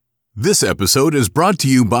This episode is brought to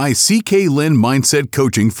you by CK Lin Mindset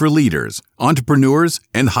Coaching for leaders, entrepreneurs,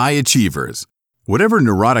 and high achievers. Whatever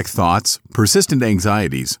neurotic thoughts, persistent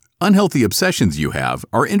anxieties, unhealthy obsessions you have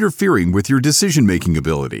are interfering with your decision-making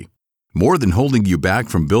ability. More than holding you back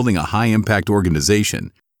from building a high-impact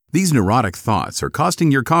organization, these neurotic thoughts are costing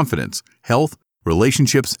your confidence, health,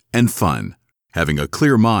 relationships, and fun. Having a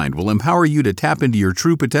clear mind will empower you to tap into your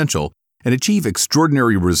true potential and achieve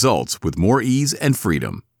extraordinary results with more ease and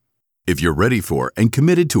freedom. If you're ready for and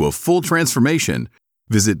committed to a full transformation,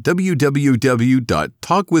 visit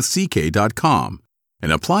www.talkwithck.com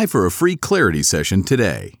and apply for a free clarity session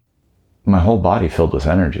today. My whole body filled with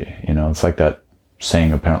energy. It's like that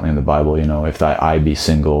saying apparently in the Bible, if thy eye be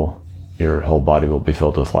single, your whole body will be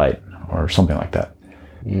filled with light, or something like that.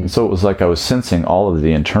 And so it was like I was sensing all of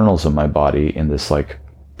the internals of my body in this like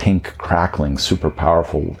pink, crackling, super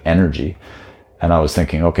powerful energy. And I was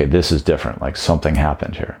thinking, okay, this is different. Like something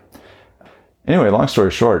happened here. Anyway, long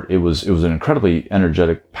story short, it was an incredibly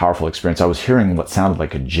energetic, powerful experience. I was hearing what sounded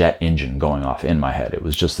like a jet engine going off in my head. It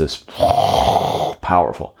was just this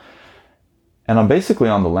powerful. And I'm basically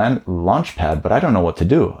on the launch pad, but I don't know what to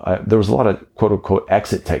do. There was a lot of quote-unquote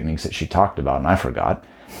exit techniques that she talked about, and I forgot.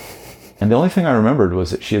 And the only thing I remembered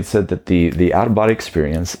was that she had said that the out-of-body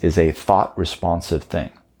experience is a thought-responsive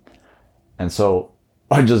thing. And so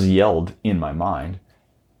I just yelled in my mind,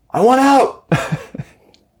 I want out!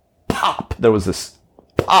 Pop! There was this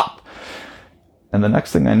pop. And the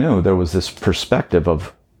next thing I knew, there was this perspective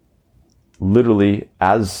of literally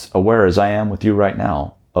as aware as I am with you right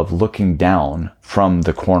now, of looking down from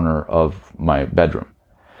the corner of my bedroom.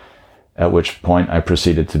 At which point I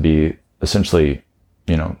proceeded to be essentially,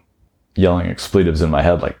 yelling expletives in my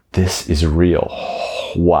head like, this is real.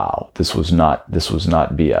 Wow. This was not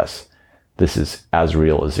BS. This is as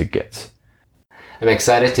real as it gets. I'm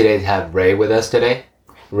excited today to have Ray with us today.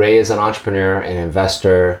 Ray is an entrepreneur, an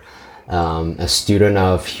investor, a student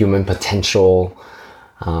of human potential,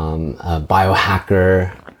 a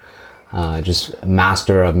biohacker, just a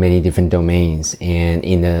master of many different domains. And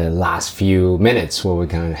in the last few minutes where we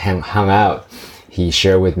kind of hung out, he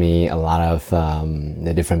shared with me a lot of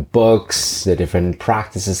the different books, the different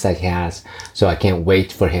practices that he has. So I can't wait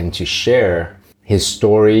for him to share his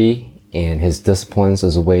story and his disciplines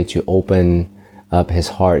as a way to open up his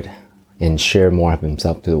heart and share more of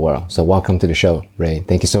himself to the world. So welcome to the show, Ray.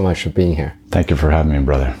 Thank you so much for being here. Thank you for having me,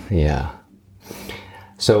 brother. Yeah.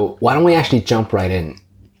 So why don't we actually jump right in?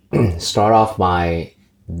 Start off by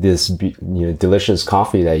this delicious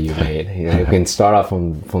coffee that you made. You can start off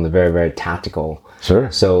from the very, very tactical.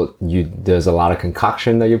 Sure. So there's a lot of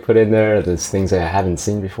concoction that you put in there. There's things that I haven't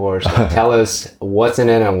seen before. So tell us what's in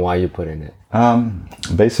it and why you put in it.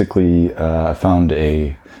 Basically, I found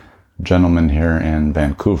a gentleman here in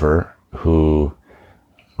Vancouver who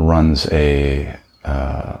runs a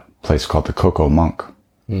place called the Cocoa Monk.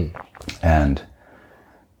 And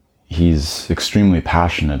he's extremely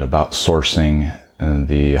passionate about sourcing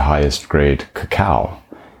the highest grade cacao.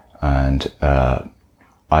 And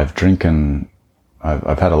I've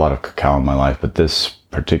had a lot of cacao in my life, but this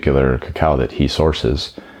particular cacao that he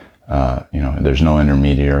sources, there's no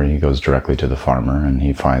intermediary. He goes directly to the farmer and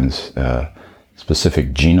he finds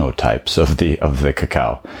specific genotypes of the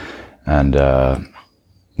cacao. And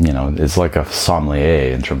it's like a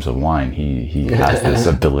sommelier in terms of wine. He has this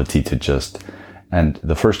ability to just, and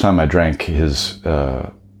the first time I drank his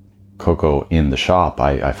cocoa in the shop,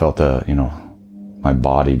 I felt my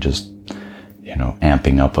body just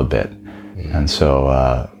amping up a bit. And so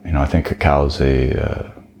I think cacao is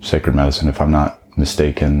a sacred medicine. If I'm not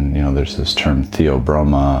mistaken, there's this term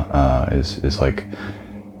theobroma, is like,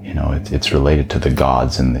 it's related to the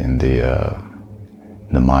gods in the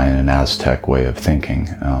Mayan and Aztec way of thinking.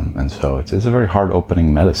 And so it's a very hard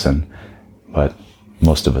opening medicine, but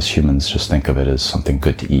most of us humans just think of it as something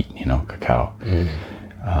good to eat, cacao.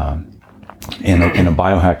 In a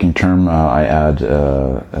biohacking term, I add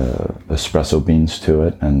espresso beans to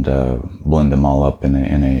it and blend them all up in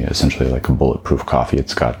a essentially like a bulletproof coffee.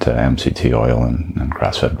 It's got MCT oil and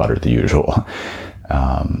grass-fed butter, the usual,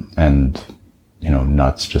 and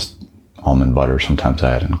nuts, just almond butter. Sometimes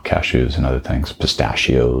I add in cashews and other things,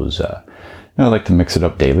 pistachios. I like to mix it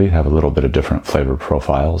up daily, have a little bit of different flavor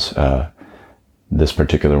profiles. This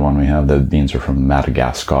particular one we have, the beans are from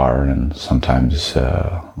Madagascar, and sometimes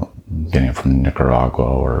getting it from Nicaragua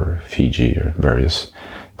or Fiji or various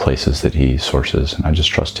places that he sources. And I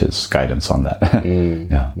just trust his guidance on that.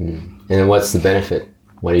 Yeah. And what's the benefit?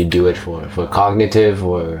 What do you do it for? For cognitive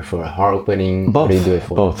or for heart opening? Both. What do you do it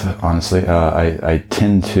for? Both, honestly. I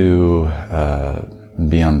tend to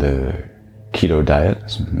be on the keto diet,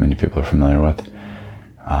 as many people are familiar with.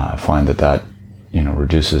 I find that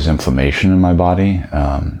reduces inflammation in my body.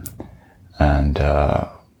 And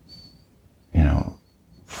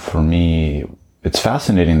for me, it's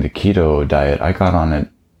fascinating, the keto diet. I got on it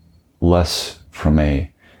less from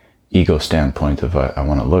a ego standpoint of I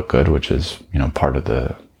want to look good, which is, part of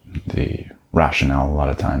the rationale. A lot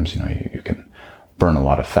of times, you can burn a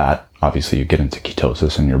lot of fat. Obviously, you get into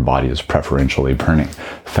ketosis and your body is preferentially burning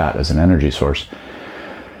fat as an energy source.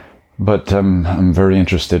 But I'm very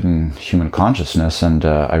interested in human consciousness, and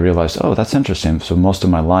I realized, oh, that's interesting. So most of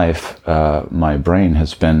my life, my brain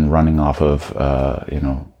has been running off of,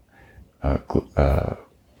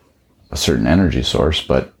 a certain energy source,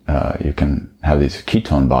 but you can have these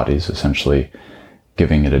ketone bodies essentially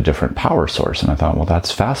giving it a different power source. And I thought, well,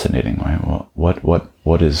 that's fascinating. Right? Well,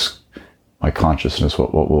 what is my consciousness?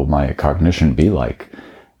 What will my cognition be like?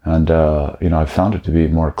 And I found it to be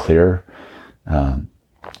more clear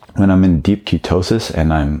when I'm in deep ketosis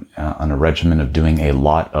and I'm on a regimen of doing a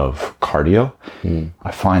lot of cardio.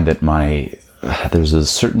 I find that there's a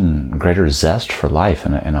certain greater zest for life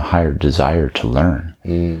and a higher desire to learn.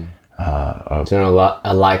 So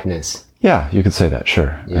a likeness. Yeah, you could say that,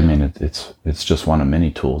 sure. Yeah. I mean, it's just one of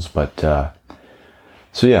many tools, but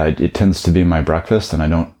so yeah, it tends to be my breakfast, and I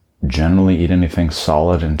don't generally eat anything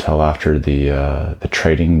solid until after the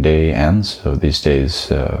trading day ends. So these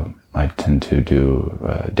days, I tend to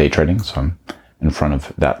do day trading, so I'm in front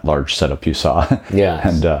of that large setup you saw. Yeah,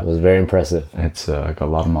 and it was very impressive. It's got a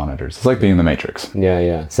lot of monitors. It's like being in the Matrix.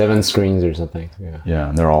 Yeah, 7 screens or something. Yeah,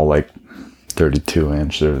 and they're all like 32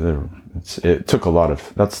 inch. It took a lot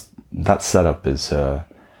of that setup has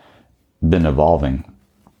been evolving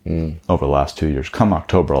over the last 2 years. Come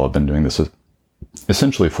October, I'll have been doing this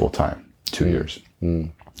essentially full time. 2 years.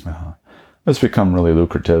 It's become really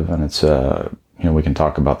lucrative, and it's we can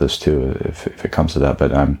talk about this too if it comes to that.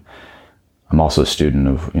 But I'm also a student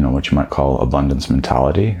of what you might call abundance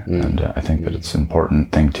mentality, and I think that it's an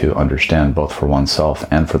important thing to understand both for oneself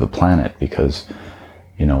and for the planet, because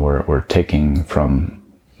we're taking from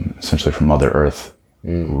essentially from Mother Earth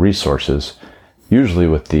resources, usually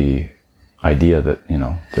with the idea that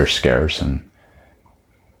they're scarce, and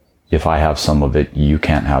if I have some of it, you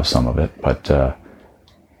can't have some of it. But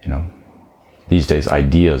these days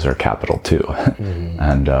ideas are capital too.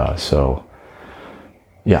 And so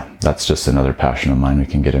yeah, that's just another passion of mine we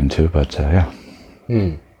can get into, but yeah.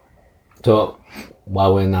 So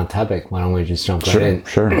while we're in that topic, why don't we just jump right in?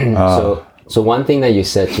 Sure. So one thing that you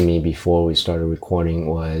said to me before we started recording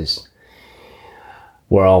was,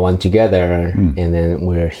 we're all one together, and then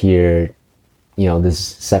we're here. This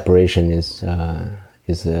separation is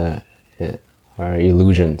our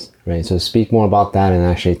illusions, right? So speak more about that and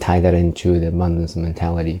actually tie that into the abundance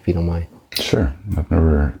mentality, if you don't mind. Sure. I've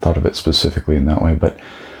never thought of it specifically in that way, but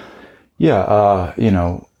yeah,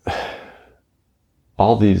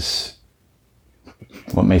 all these,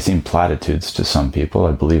 what may seem platitudes to some people,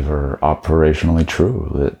 I believe are operationally true,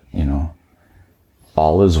 that,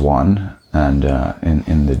 all is one. And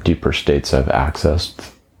in the deeper states I've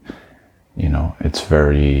accessed, it's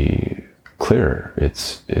very clear.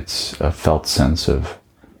 It's a felt sense of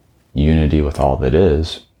unity with all that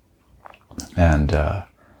is. And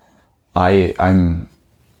I'm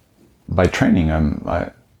by training,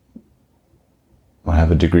 I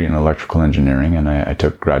have a degree in electrical engineering, and I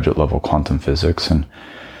took graduate level quantum physics. And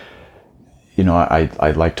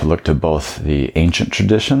I like to look to both the ancient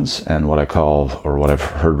traditions and what I call, or what I've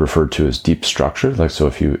heard referred to as deep structure. Like, so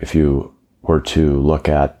if you were to look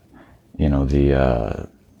at, the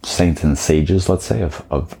saints and sages, let's say,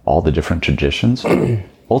 of all the different traditions,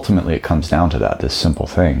 ultimately it comes down to this simple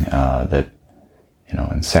thing, that,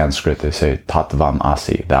 in Sanskrit they say, Tattvam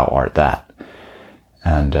Asi, thou art that.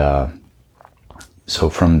 And so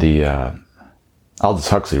from the, Aldous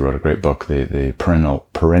Huxley wrote a great book, the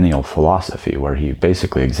Perennial Philosophy, where he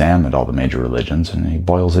basically examined all the major religions, and he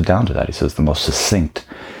boils it down to that. He says the most succinct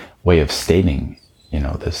way of stating,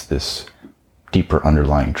 this deeper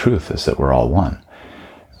underlying truth is that we're all one.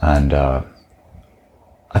 And I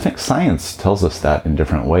think science tells us that in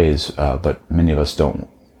different ways, but many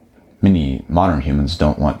modern humans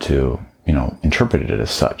don't want to, interpret it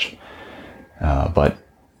as such. But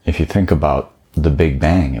if you think about the Big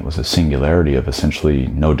Bang, it was a singularity of essentially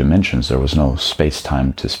no dimensions. There was no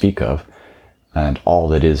space-time to speak of. And all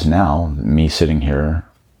that is now, me sitting here,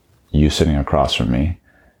 you sitting across from me,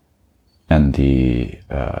 and the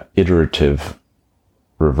iterative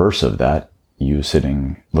reverse of that, you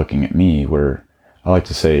sitting looking at me, where I like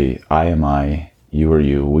to say, I am I, you are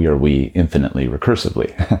you, we are we, infinitely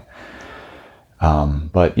recursively.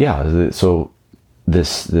 But yeah, so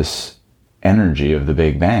this energy of the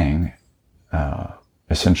Big Bang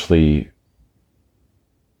essentially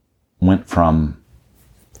went from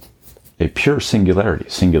a pure singularity.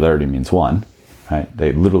 Singularity means one, right?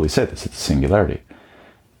 They literally say this, it's a singularity.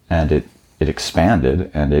 And it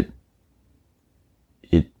expanded, and it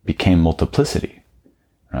became multiplicity,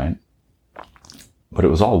 right? But it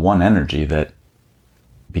was all one energy that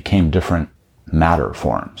became different matter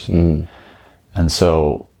forms. And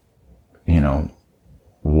so,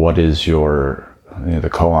 what is the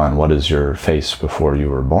koan, what is your face before you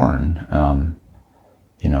were born?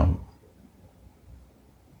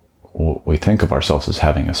 We think of ourselves as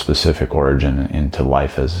having a specific origin into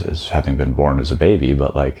life as having been born as a baby,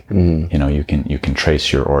 but you can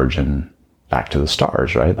trace your origin back to the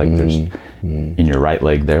stars, right? Like there's in your right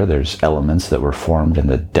leg there's elements that were formed in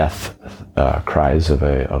the death cries of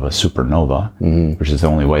a supernova, which is the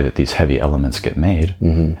only way that these heavy elements get made.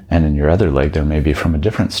 And in your other leg, there may be from a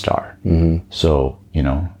different star. So,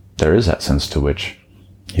 there is that sense to which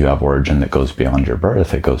you have origin that goes beyond your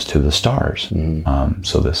birth. It goes to the stars.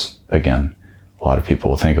 So this, again, a lot of people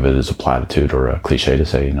will think of it as a platitude or a cliche to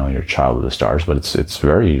say, you're a child of the stars, but it's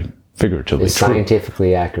very figuratively it's true.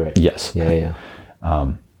 Scientifically accurate. Yes. Yeah.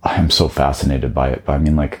 I am so fascinated by it. But I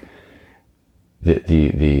mean, like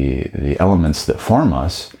the elements that form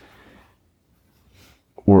us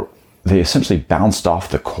they essentially bounced off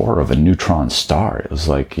the core of a neutron star. It was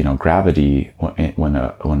like, gravity, when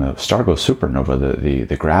a star goes supernova,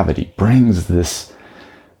 the gravity brings these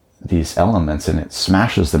elements and it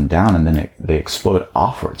smashes them down, and then they explode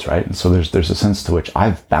offwards, right? And so there's a sense to which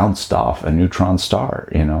I've bounced off a neutron star,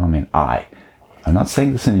 I'm not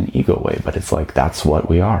saying this in an ego way, but it's like, that's what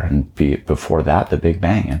we are. And before that, the Big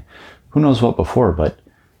Bang, and who knows what before, but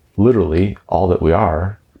literally all that we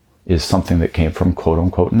are is something that came from quote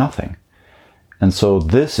unquote nothing. And so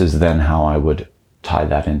this is then how I would tie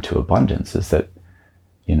that into abundance, is that,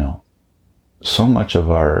 so much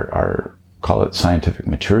of our call it scientific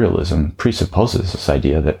materialism presupposes this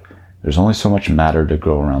idea that there's only so much matter to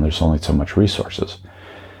go around, there's only so much resources.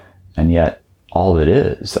 And yet all it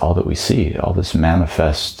is, all that we see, all this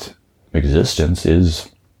manifest existence is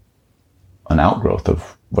an outgrowth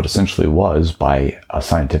of what essentially was, by a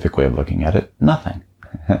scientific way of looking at it, nothing.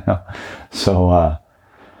 So,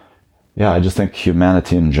 I just think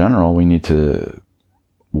humanity in general, we need to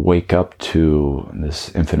wake up to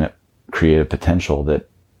this infinite creative potential that,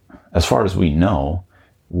 as far as we know,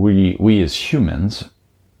 we as humans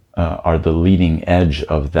are the leading edge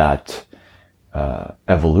of that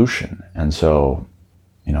evolution. And so,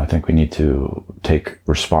 I think we need to take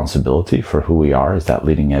responsibility for who we are as that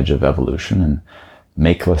leading edge of evolution, and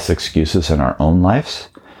make less excuses in our own lives,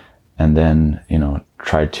 and then,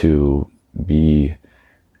 try to be,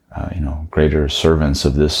 greater servants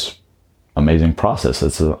of this amazing process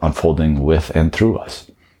that's unfolding with and through us.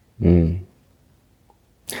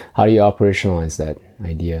 How do you operationalize that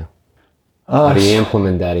idea? How do you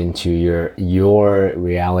implement that into your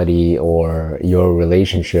reality or your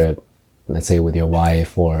relationship, let's say with your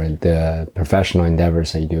wife, or the professional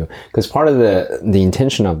endeavors that you do? Because part of the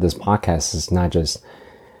intention of this podcast is not just,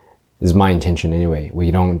 is my intention anyway. We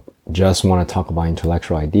don't just want to talk about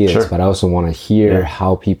intellectual ideas, Sure. but I also want to hear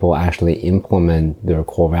how people actually implement their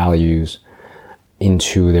core values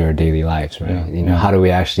into their daily lives, right? How do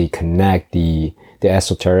we actually connect the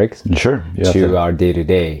esoterics to our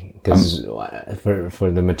day-to-day? Because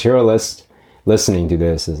for the materialist listening to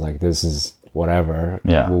this is like, this is whatever.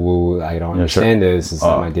 Woo-woo, I don't understand this. It's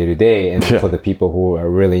not my day-to-day. And for the people who are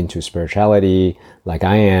really into spirituality, like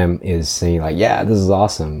I am, is saying like, this is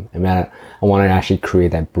awesome. I mean, I want to actually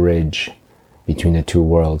create that bridge between the two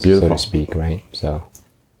worlds, so to speak, right?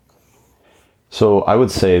 So I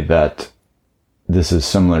would say that this is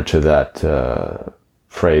similar to that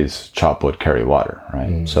phrase, chop wood, carry water,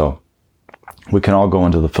 right? So we can all go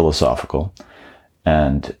into the philosophical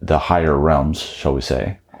and the higher realms, shall we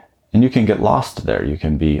say, and you can get lost there. You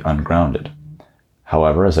can be ungrounded.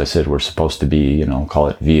 However, as I said, we're supposed to be, call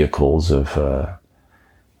it vehicles of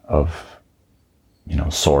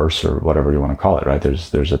source, or whatever you want to call it, right?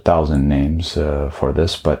 There's 1,000 names for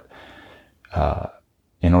this, but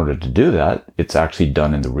in order to do that, it's actually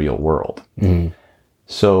done in the real world.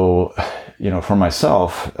 So, for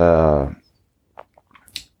myself, I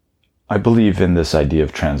believe in this idea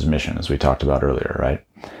of transmission, as we talked about earlier, right?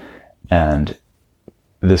 And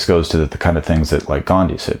this goes to the kind of things that, like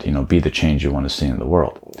Gandhi said, be the change you want to see in the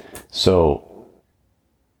world. So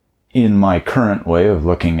in my current way of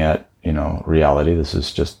looking at, reality, this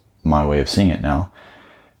is just my way of seeing it now,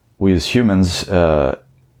 we as humans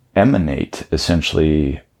emanate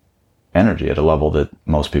essentially energy at a level that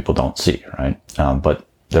most people don't see, right? But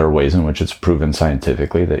there are ways in which it's proven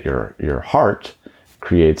scientifically that your heart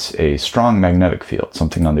creates a strong magnetic field,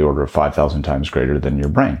 something on the order of 5,000 times greater than your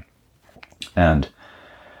brain. And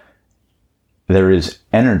there is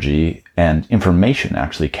energy and information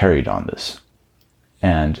actually carried on this.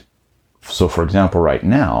 And so, for example, right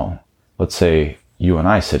now, let's say you and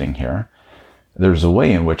I sitting here, there's a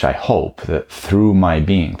way in which I hope that through my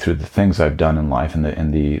being, through the things I've done in life and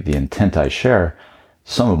the intent I share,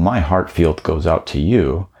 some of my heart field goes out to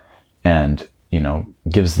you and,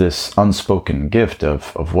 gives this unspoken gift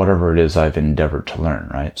of whatever it is I've endeavored to learn,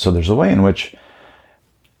 right? So there's a way in which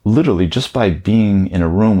literally just by being in a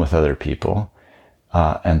room with other people,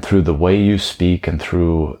 and through the way you speak and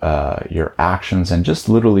through your actions and just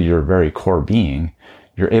literally your very core being,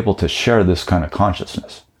 you're able to share this kind of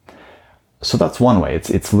consciousness. So that's one way.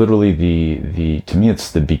 It's literally to me,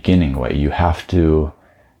 it's the beginning way. You have to,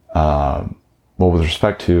 with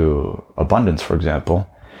respect to abundance, for example,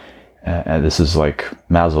 and this is like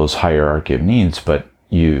Maslow's hierarchy of needs, but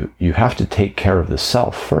you have to take care of the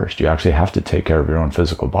self first. You actually have to take care of your own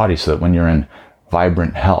physical body so that when you're in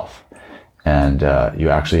vibrant health and you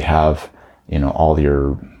actually have, all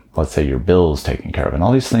your, let's say, your bills taken care of and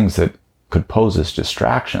all these things that could pose as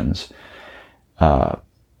distractions,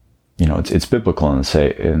 it's biblical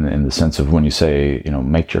in the sense of when you say,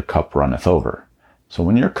 make your cup runneth over. So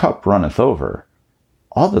when your cup runneth over,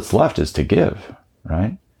 all that's left is to give,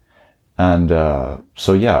 right? And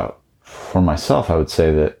for myself, I would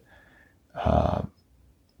say that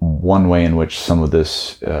one way in which some of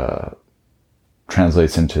this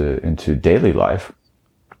translates into daily life,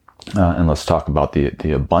 and let's talk about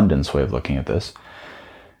the abundance way of looking at this,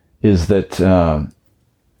 is that,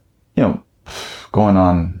 going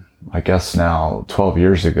on, I guess now 12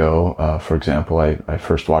 years ago, for example, I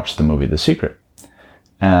first watched the movie The Secret.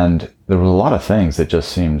 And there were a lot of things that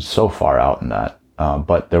just seemed so far out in that.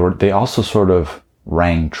 But they also sort of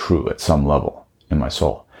rang true at some level in my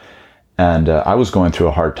soul. And I was going through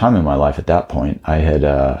a hard time in my life at that point. I had,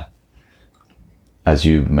 as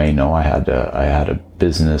you may know, I had a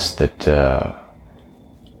business that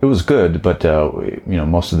it was good, but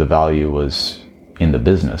most of the value was in the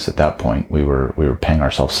business at that point. We were paying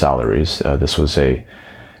ourselves salaries. This was a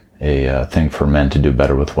thing for men to do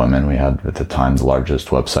better with women. We had at the time the largest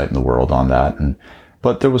website in the world on that,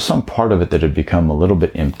 but there was some part of it that had become a little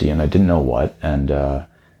bit empty, and I didn't know what. And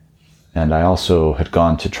I also had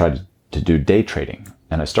gone to try to do day trading,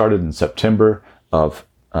 and I started in September of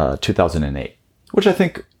 2008, which I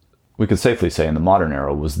think we could safely say in the modern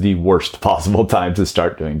era was the worst possible time to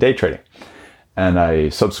start doing day trading. And I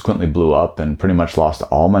subsequently blew up and pretty much lost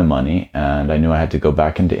all my money, and I knew I had to go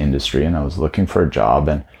back into industry, and I was looking for a job.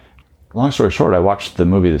 And long story short, I watched the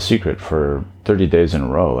movie The Secret for 30 days in a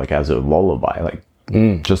row, like as a lullaby.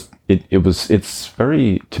 It's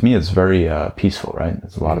very, to me, it's very peaceful, right?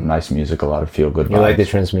 There's a lot of nice music, a lot of feel-good vibes. You like the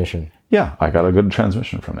transmission? Yeah, I got a good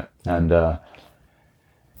transmission from it. And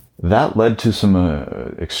that led to some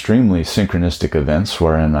extremely synchronistic events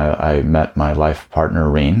wherein I met my life partner,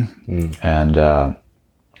 Rain. And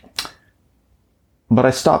but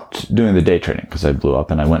I stopped doing the day trading because I blew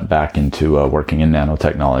up, and I went back into working in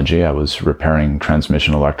nanotechnology. I was repairing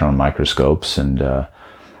transmission electron microscopes, and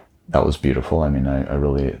that was beautiful. I mean, I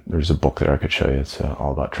really, there's a book there I could show you. It's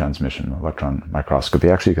all about transmission electron microscopy.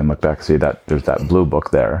 Actually, you can look back and see that there's that blue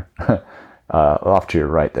book there, off to your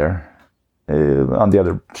right there, on the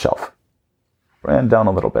other shelf, and down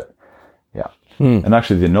a little bit. Yeah. And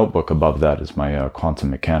actually the notebook above that is my quantum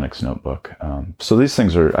mechanics notebook. So these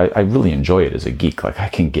things are, I really enjoy it as a geek. Like I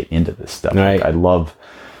can get into this stuff. Right. Like, I love,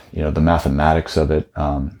 the mathematics of it. But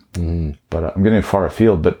I'm getting far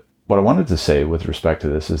afield. But what I wanted to say with respect to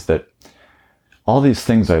this is that all these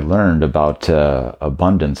things I learned about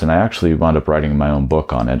abundance, and I actually wound up writing my own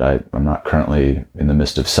book on it. I'm not currently in the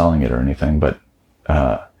midst of selling it or anything, but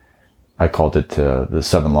I called it The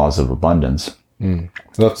 7 Laws of Abundance.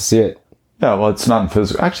 Love to see it. Yeah, well, it's not in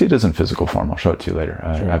physical. Actually, it is in physical form. I'll show it to you later.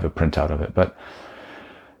 Sure. I have a printout of it. But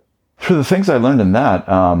through the things I learned in that,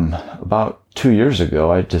 about 2 years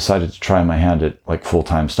ago, I decided to try my hand at like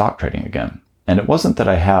full-time stock trading again. And it wasn't that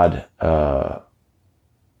I had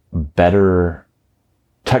better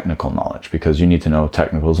technical knowledge, because you need to know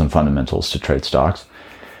technicals and fundamentals to trade stocks.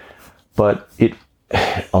 But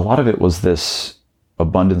a lot of it was this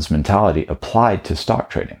abundance mentality applied to stock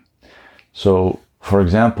trading. So, for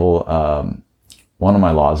example, one of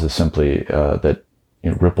my laws is simply that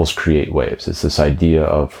ripples create waves. It's this idea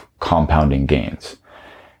of compounding gains.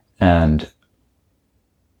 And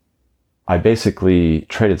I basically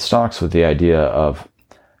traded stocks with the idea of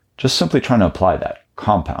just simply trying to apply that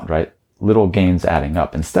compound, right? Little gains adding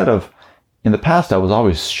up. Instead of, in the past, I was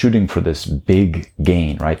always shooting for this big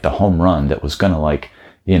gain, right? The home run that was going to like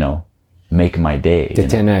make my day. The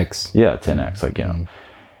 10x. Yeah, 10x,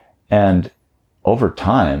 And over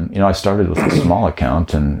time, I started with a small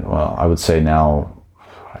account, and well, I would say now,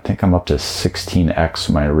 I think I'm up to 16x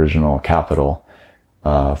my original capital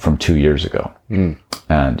from 2 years ago. And,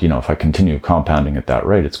 if I continue compounding at that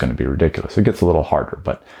rate, it's going to be ridiculous. It gets a little harder,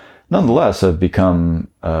 but nonetheless, I've become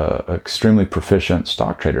an extremely proficient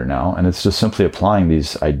stock trader now, and it's just simply applying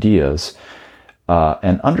these ideas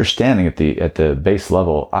and understanding at the base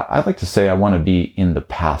level. I like to say I want to be in the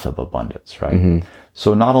path of abundance, right?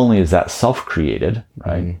 So not only is that self-created,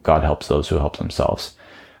 right? God helps those who help themselves,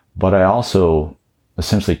 but I also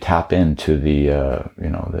essentially tap into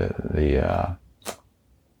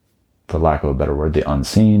for lack of a better word, the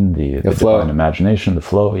unseen, the divine imagination, the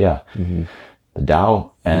flow, the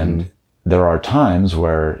Tao. And there are times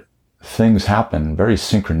where things happen very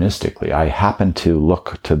synchronistically. I happen to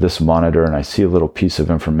look to this monitor and I see a little piece of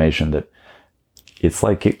information that it's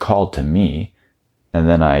like it called to me, and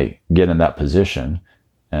then I get in that position,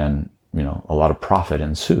 and a lot of profit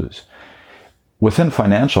ensues. Within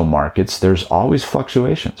financial markets, there's always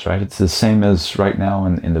fluctuations, right? It's the same as right now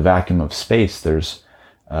in the vacuum of space. There's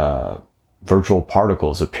virtual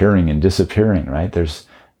particles appearing and disappearing, right? There's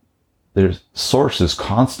source is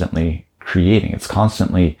constantly creating. It's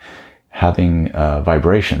constantly having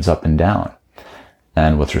vibrations up and down.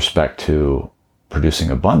 And with respect to producing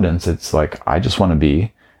abundance, it's like, I just want to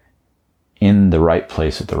be in the right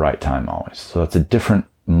place at the right time always. So that's a different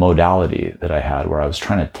modality that I had, where I was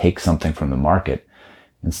trying to take something from the market.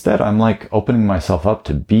 Instead, I'm like opening myself up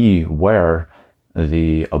to be where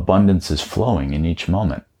the abundance is flowing in each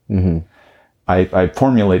moment. I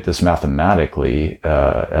formulate this mathematically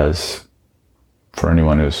as, for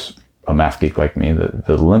anyone who's a math geek like me,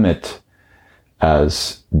 the limit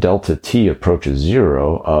as delta t approaches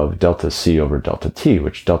 0 of delta c over delta t,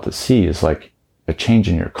 which delta c is like a change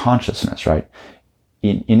in your consciousness, right?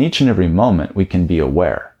 In each and every moment, we can be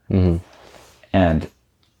aware. And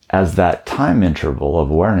as that time interval of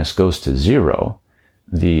awareness goes to 0,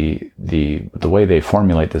 the way they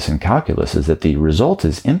formulate this in calculus is that the result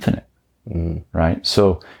is infinite, right?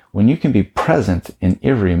 So when you can be present in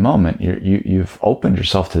every moment, you've opened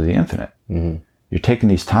yourself to the infinite. You're taking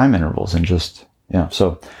these time intervals and just,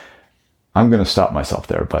 so I'm going to stop myself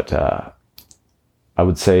there. But I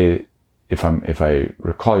would say, if I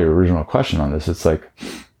recall your original question on this, it's like,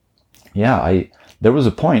 there was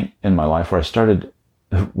a point in my life where I started,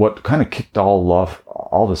 what kind of kicked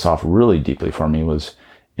all this off really deeply for me was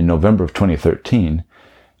in November of 2013,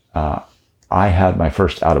 I had my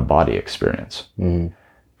first out-of-body experience.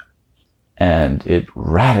 And it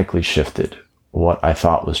radically shifted what I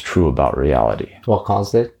thought was true about reality. What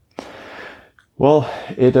caused it? Well,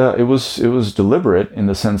 it was deliberate in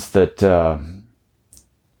the sense that,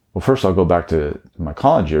 first I'll go back to my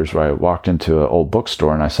college years, where I walked into an old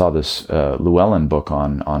bookstore and I saw this Llewellyn book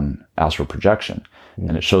on astral projection.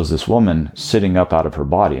 And it shows this woman sitting up out of her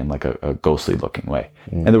body in like a ghostly looking way.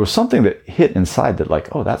 And there was something that hit inside that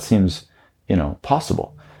like, oh, that seems,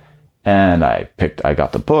 possible. And I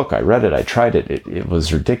got the book, I read it, I tried it. It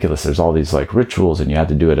was ridiculous. There's all these like rituals, and you had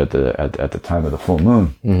to do it at the time of the full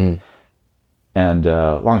moon. And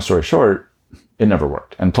long story short, it never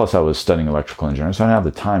worked. And plus I was studying electrical engineering, so I didn't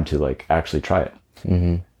have the time to like actually try it.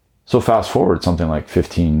 So fast forward something like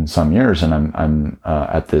 15 some years, and I'm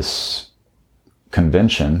at this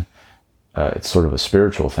convention. It's sort of a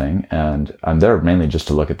spiritual thing, and I'm there mainly just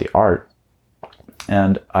to look at the art.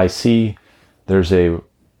 And I see there's a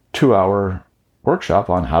 2-hour workshop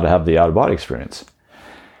on how to have the out-of-body experience.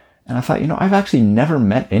 And I thought, I've actually never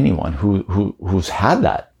met anyone who's had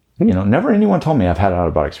that. Never anyone told me I've had an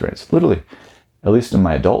out-of-body experience. Literally, at least in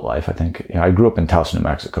my adult life, I think. I grew up in Taos, New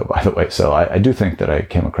Mexico, by the way, so I do think that I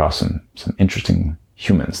came across some interesting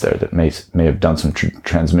humans there that may have done some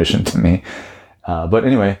transmission to me. But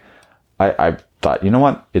anyway, I thought, you know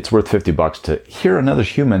what? It's worth $50 to hear another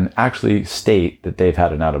human actually state that they've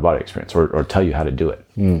had an out-of-body experience, or tell you how to do it.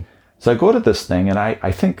 So I go to this thing, and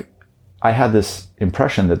I think I had this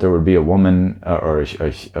impression that there would be a woman or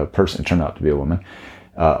a person. It turned out to be a woman,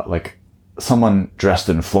 like someone dressed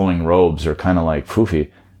in flowing robes or kind of like foofy.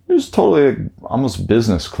 It was totally almost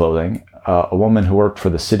business clothing. A woman who worked for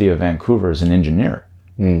the city of Vancouver as an engineer,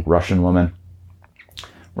 Russian woman.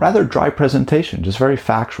 Rather dry presentation, just very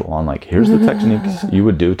factual on like, here's the techniques you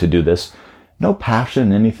would do to do this. No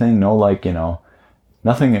passion, anything, no like,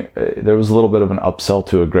 nothing. There was a little bit of an upsell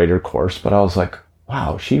to a greater course, but I was like,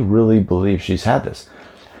 wow, she really believes she's had this.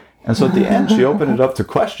 And so at the end, she opened it up to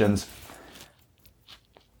questions.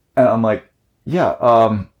 And I'm like,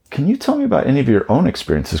 can you tell me about any of your own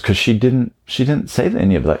experiences? Because she didn't say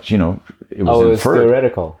any of that. It was inferred.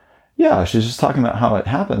 Theoretical. Yeah, she's just talking about how it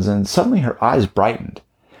happens, and suddenly her eyes brightened.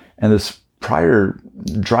 And this prior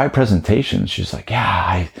dry presentation, she's like,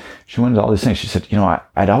 she went into all these things. She said,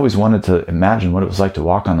 I'd always wanted to imagine what it was like to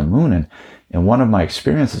walk on the moon. And in one of my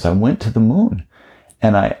experiences, I went to the moon,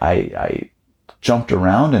 and I jumped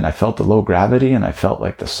around, and I felt the low gravity, and I felt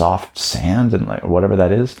like the soft sand and like whatever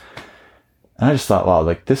that is. And I just thought, wow,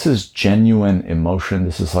 like this is genuine emotion.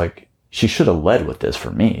 This is like, she should have led with this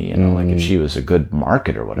for me, like if she was a good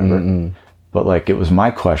market or whatever. But like, it was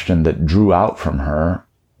my question that drew out from her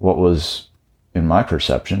what was, in my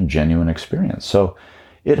perception, genuine experience. So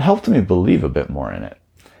it helped me believe a bit more in it.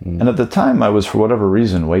 And at the time I was, for whatever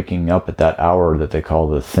reason, waking up at that hour that they call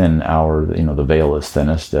the thin hour, the veil is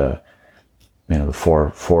thinnest, the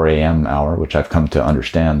 4 a.m. hour, which I've come to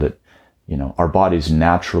understand that, our bodies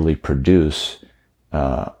naturally produce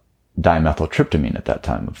dimethyltryptamine at that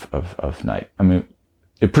time of night. I mean,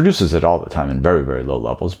 it produces it all the time in very, very low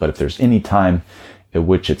levels, but if there's any time at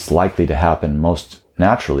which it's likely to happen most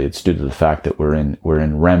naturally, it's due to the fact that we're in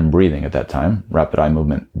REM breathing at that time. Rapid eye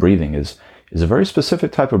movement breathing is a very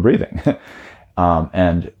specific type of breathing.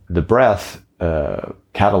 And the breath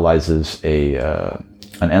catalyzes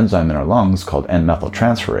an enzyme in our lungs called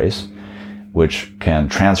N-methyltransferase, which can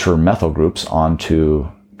transfer methyl groups onto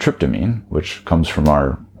tryptamine, which comes from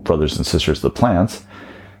our brothers and sisters, the plants.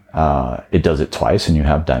 It does it twice, and you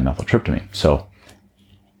have dimethyltryptamine. So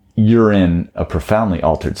you're in a profoundly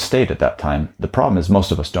altered state at that time. The problem is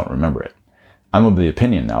most of us don't remember it. I'm of the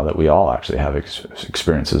opinion now that we all actually have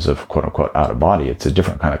experiences of quote unquote out of body. It's a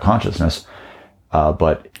different kind of consciousness,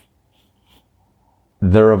 but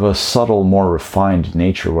they're of a subtle, more refined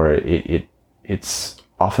nature where it's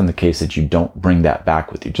often the case that you don't bring that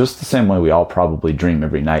back with you. Just the same way we all probably dream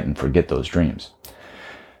every night and forget those dreams.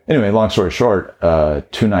 Anyway, long story short,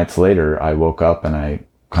 2 nights later, I woke up and I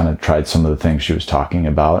kind of tried some of the things she was talking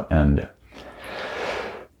about, and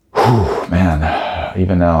man,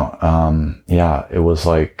 even now, it was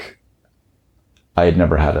like I had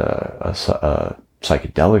never had a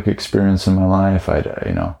psychedelic experience in my life.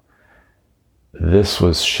 This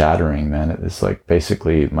was shattering, man. It's like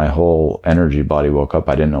basically my whole energy body woke up.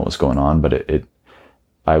 I didn't know what was going on, but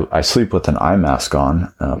I sleep with an eye mask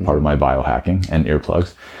on, part of my biohacking, and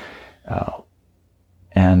earplugs.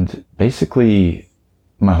 And basically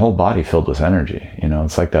my whole body filled with energy.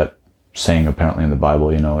 It's like that saying apparently in the Bible,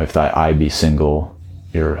 if thy eye be single,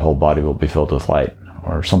 your whole body will be filled with light,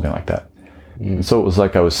 or something like that. And so it was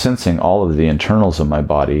like I was sensing all of the internals of my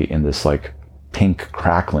body in this like pink,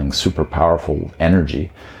 crackling, super powerful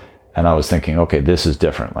energy. And I was thinking, okay, this is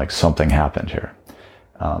different. Like something happened here.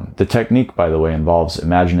 The technique, by the way, involves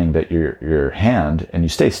imagining that your hand, and you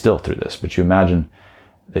stay still through this, but you imagine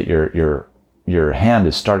that your hand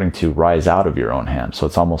is starting to rise out of your own hand. So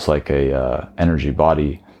it's almost like a energy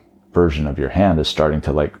body version of your hand is starting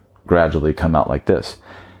to like gradually come out like this.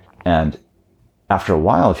 And after a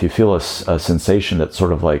while, if you feel a sensation that's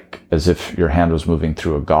sort of like as if your hand was moving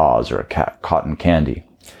through a gauze or a cotton candy,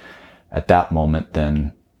 at that moment,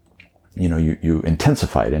 then, you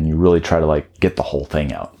intensify it and you really try to like get the whole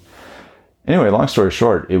thing out. Anyway, long story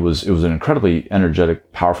short, it was an incredibly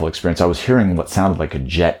energetic, powerful experience. I was hearing what sounded like a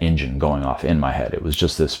jet engine going off in my head. It was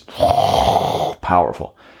just this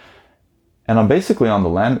powerful. And I'm basically on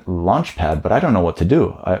the launch pad, but I don't know what to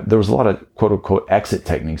do. There was a lot of quote unquote exit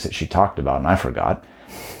techniques that she talked about, and I forgot.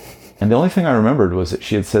 And the only thing I remembered was that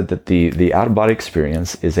she had said that the out of body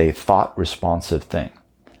experience is a thought responsive thing.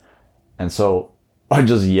 And so I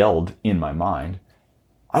just yelled in my mind,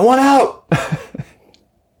 I want out!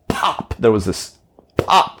 Pop! There was this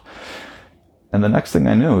pop. And the next thing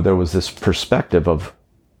I knew, there was this perspective of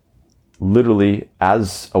literally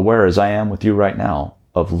as aware as I am with you right now,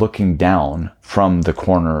 of looking down from the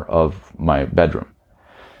corner of my bedroom.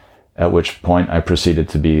 At which point I proceeded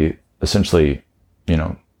to be essentially,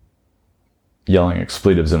 yelling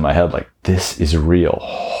expletives in my head like, this is real.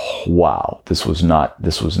 Wow. This was not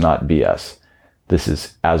BS. This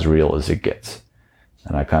is as real as it gets.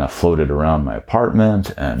 And I kind of floated around my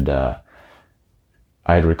apartment, and I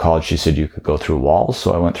had recalled she said you could go through walls.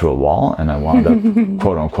 So I went through a wall and I wound up,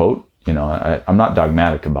 quote unquote, I'm not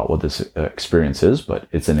dogmatic about what this experience is, but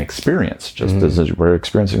it's an experience, just as we're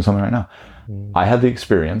experiencing something right now. I had the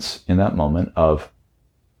experience in that moment of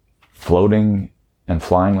floating and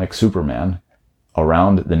flying like Superman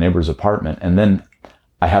around the neighbor's apartment. And then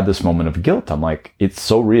I had this moment of guilt. I'm like, it's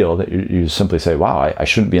so real that you simply say, wow, I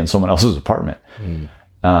shouldn't be in someone else's apartment.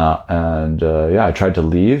 I tried to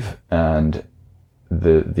leave, and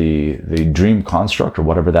the dream construct or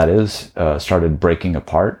whatever that is started breaking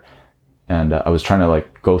apart, and I was trying to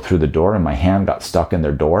like go through the door, and my hand got stuck in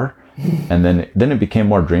their door, and then it became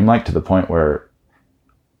more dreamlike to the point where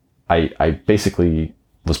I basically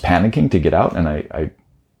was panicking to get out, and I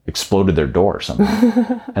exploded their door or something.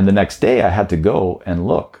 And the next day I had to go and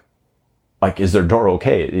look, like, is their door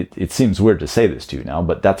okay? It seems weird to say this to you now,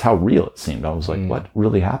 but that's how real it seemed. I was like, what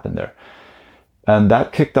really happened there? And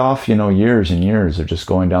that kicked off, years and years of just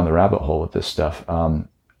going down the rabbit hole with this stuff.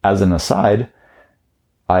 As an aside,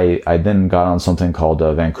 I then got on something called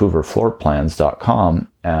VancouverFloorPlans.com,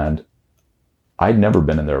 and I'd never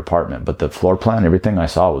been in their apartment, but the floor plan, everything I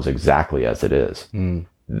saw was exactly as it is.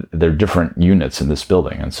 They're different units in this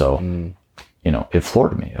building. And so, it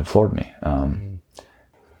floored me.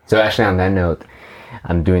 So actually on that note,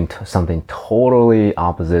 I'm doing something totally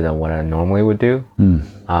opposite of what I normally would do.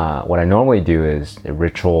 What I normally do is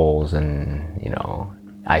rituals and,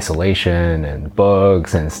 isolation and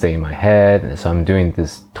books and stay in my head. And so I'm doing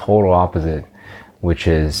this total opposite, which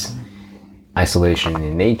is isolation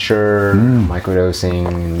in nature,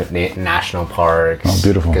 microdosing, national parks. Oh,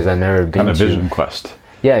 beautiful. Because I've never been kind of vision quest.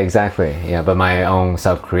 Yeah, exactly. Yeah, but my own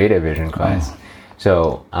self-created vision quest.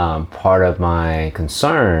 So part of my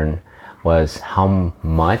concern was how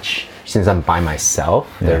much, since I'm by myself,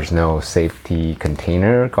 there's no safety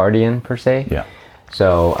container guardian per se. Yeah.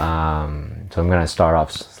 So so I'm gonna start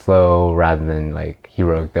off slow rather than like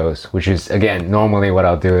heroic dose, which is again normally what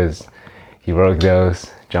I'll do is heroic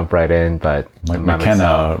dose, jump right in. But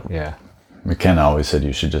McKenna always said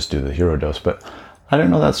you should just do the hero dose, but I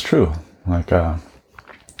didn't know that's true. Like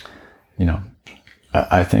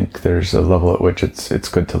I think there's a level at which it's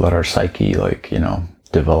good to let our psyche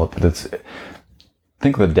develop.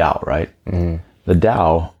 Think of the Tao, right? The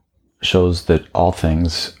Tao shows that all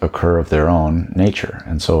things occur of their own nature.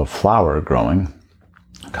 And so a flower growing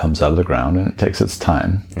comes out of the ground and it takes its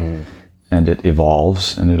time and it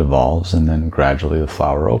evolves and then gradually the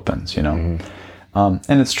flower opens, and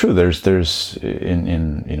it's true. There's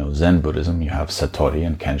in Zen Buddhism, you have Satori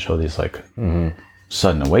and Kensho, these like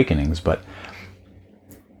sudden awakenings, but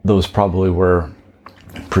those probably were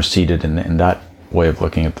preceded in that way of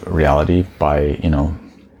looking at reality by,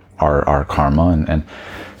 our karma. And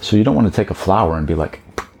so you don't want to take a flower and be like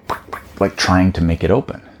trying to make it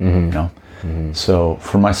open, So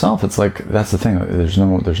for myself, it's like, that's the thing. There's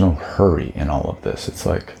no hurry in all of this. It's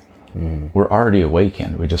like, we're already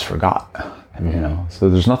awakened. We just forgot, so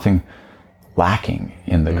there's nothing lacking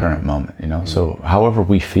in the current moment, So however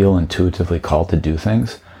we feel intuitively called to do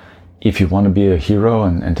things, if you want to be a hero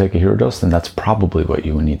and take a hero dose, then that's probably what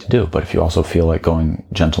you would need to do. But if you also feel like going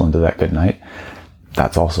gentle into that good night,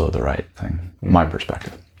 that's also the right thing, my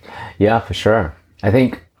perspective. Yeah, for sure. I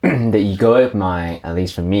think the egoic mind, at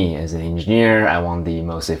least for me as an engineer, I want the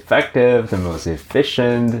most effective, the most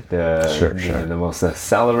efficient, the most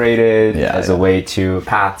accelerated a way to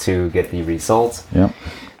path to get the results. Yeah.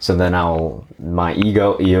 So then my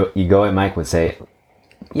egoic mind would say,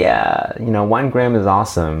 1 gram is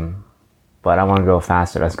awesome, but I want to go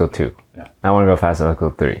faster. Let's go 2. Yeah. I want to go faster. Let's go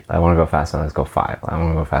 3. I want to go faster. Let's go 5. I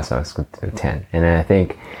want to go faster. Let's go to 10. And then I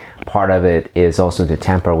think part of it is also to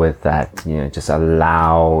temper with that, just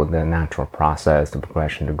allow the natural process, the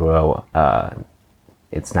progression to grow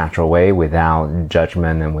its natural way without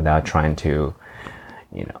judgment and without trying to,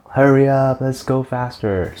 hurry up, let's go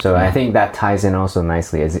faster. So I think that ties in also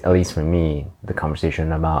nicely, at least for me, the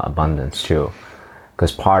conversation about abundance too.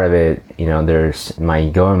 Because part of it, there's my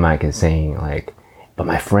ego and Mike is saying like, but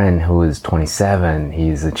my friend who is 27,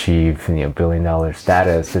 he's achieved $1 billion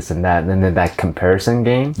status, this and that. And then that comparison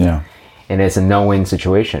game. Yeah. And it's a no-win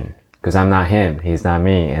situation because I'm not him, he's not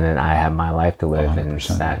me, and then I have my life to live 100%.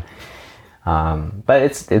 And that. But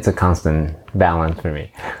it's a constant balance for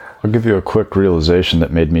me. I'll give you a quick realization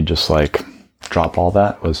that made me just like drop all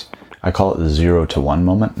that. I call it the 0 to 1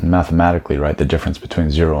 moment. And mathematically, right, the difference between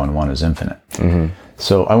 0 and 1 is infinite.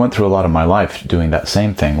 So I went through a lot of my life doing that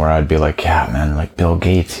same thing where I'd be like, yeah, man, like Bill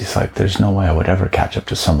Gates, he's like, there's no way I would ever catch up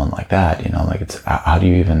to someone like that. Like it's, how do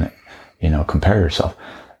you even, compare yourself?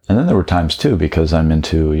 And then there were times too, because I'm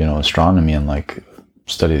into, astronomy and like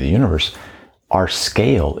study of the universe, our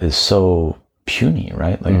scale is so puny,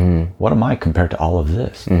 right? Like what am I compared to all of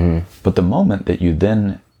this? But the moment that you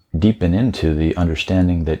then deepen into the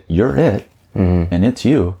understanding that you're it and it's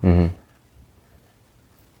you,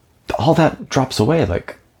 all that drops away.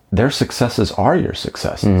 Like their successes are your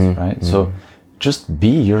successes, right? So just be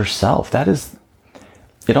yourself.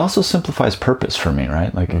 It also simplifies purpose for me,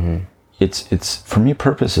 right? Like it's for me,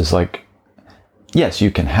 purpose is like, yes,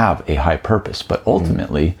 you can have a high purpose, but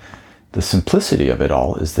ultimately the simplicity of it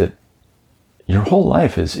all is that, your whole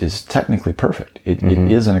life is technically perfect. It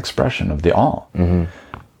is an expression of the all.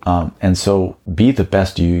 And so be the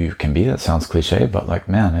best you can be. That sounds cliche, but like,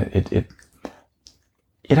 man,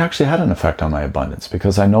 it actually had an effect on my abundance,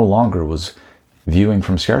 because I no longer was viewing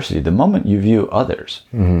from scarcity. The moment you view others,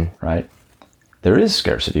 right, there is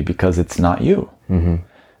scarcity because it's not you. And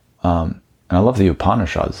I love the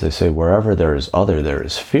Upanishads. They say, wherever there is other, there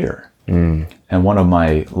is fear. And one of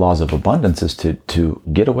my laws of abundance is to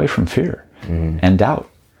get away from fear and doubt.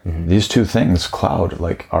 These two things cloud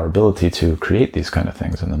like our ability to create these kind of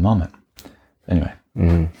things in the moment. Anyway.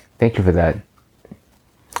 Thank you for that.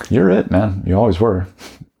 You're it, man. You always were.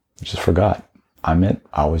 I just forgot. I'm it.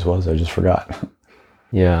 I always was. I just forgot.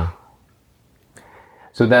 Yeah.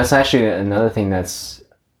 So that's actually another thing that's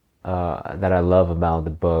that I love about the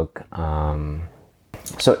book.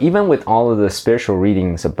 So even with all of the spiritual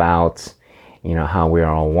readings about, you know, how we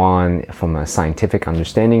are all one, from a scientific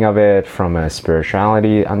understanding of it, from a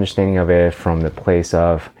spirituality understanding of it, from the place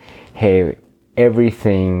of, hey,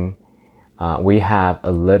 everything, we have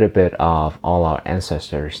a little bit of all our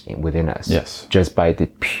ancestors within us. Yes. Just by the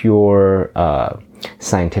pure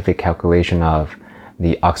scientific calculation of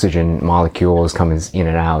the oxygen molecules coming in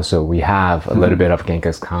and out. So we have a little bit of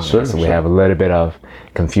Genghis Khan. Sure, so we have a little bit of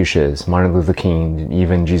Confucius, Martin Luther King,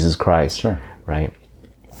 even Jesus Christ. Sure. Right?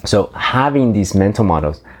 So having these mental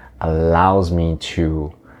models allows me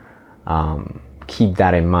to keep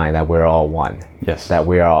that in mind, that we're all one. Yes. That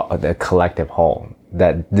we are the collective whole.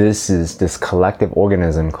 That this collective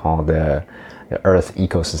organism called the Earth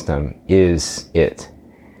ecosystem is it.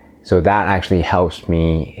 So that actually helps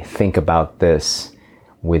me think about this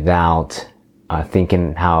without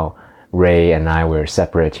thinking how Ray and I were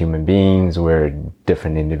separate human beings, we're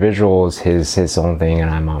different individuals, his own thing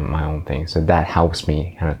and I'm on my own thing. So that helps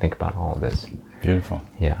me kind of think about all of this. Beautiful.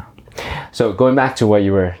 Yeah. So going back to what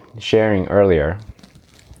you were sharing earlier,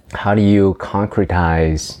 how do you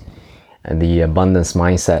concretize the abundance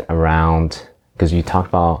mindset around, because you talked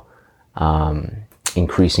about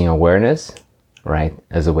increasing awareness, right,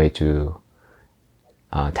 as a way to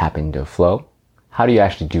tap into flow. How do you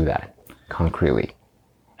actually do that concretely?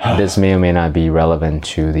 This may or may not be relevant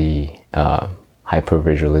to the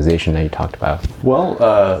hypervisualization that you talked about. Well,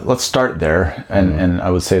 let's start there. And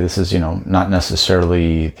I would say this is, not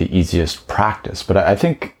necessarily the easiest practice, but I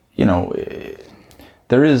think,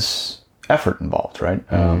 there is effort involved, right?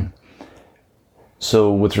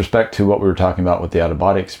 So with respect to what we were talking about with the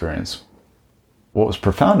out-of-body experience, what was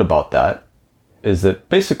profound about that is that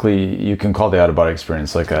basically you can call the out-of-body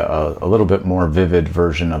experience like a little bit more vivid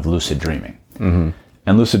version of lucid dreaming.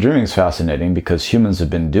 And lucid dreaming is fascinating because humans have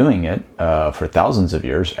been doing it for thousands of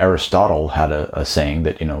years. Aristotle had a saying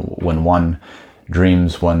that, when one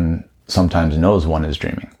dreams, one sometimes knows one is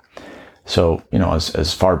dreaming. So,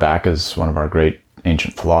 as far back as one of our great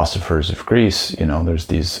ancient philosophers of Greece, there's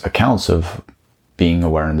these accounts of being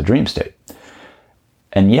aware in the dream state.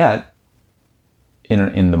 And yet,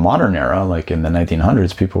 in the modern era, like in the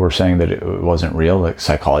 1900s, people were saying that it wasn't real. Like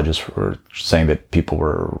psychologists were saying that people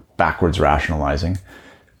were backwards rationalizing.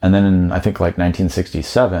 And then in, I think, like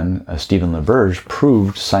 1967, Stephen LaBerge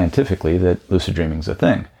proved scientifically that lucid dreaming is a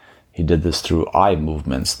thing. He did this through eye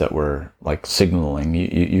movements that were like signaling.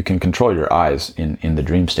 You can control your eyes in the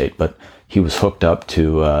dream state, but he was hooked up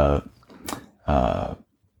to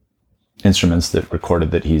instruments that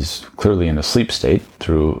recorded that he's clearly in a sleep state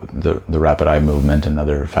through the rapid eye movement and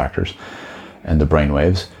other factors and the brain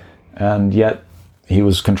waves. And yet he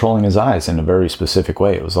was controlling his eyes in a very specific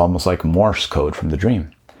way. It was almost like Morse code from the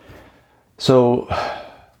dream. So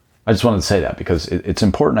I just wanted to say that because it's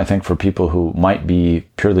important, I think, for people who might be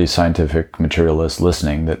purely scientific materialists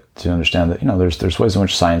listening, that to understand that, there's ways in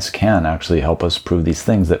which science can actually help us prove these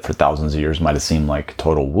things that for thousands of years might have seemed like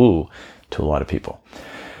total woo to a lot of people.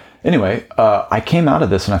 Anyway, I came out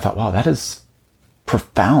of this and I thought, wow, that is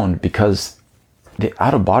profound, because the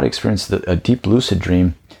out-of-body experience, a deep lucid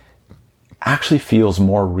dream, actually feels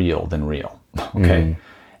more real than real, okay?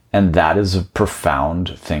 And that is a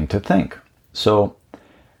profound thing to think. So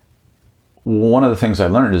one of the things I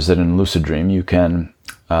learned is that in a lucid dream, you can,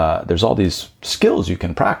 there's all these skills you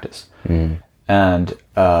can practice. And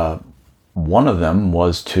one of them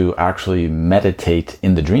was to actually meditate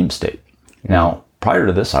in the dream state. Now, prior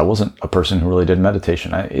to this, I wasn't a person who really did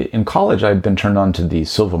meditation. In college, I'd been turned on to the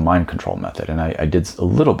Silva mind control method, and I did a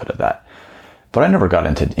little bit of that. But I never got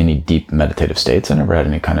into any deep meditative states. I never had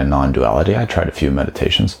any kind of non-duality. I tried a few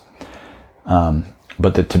meditations.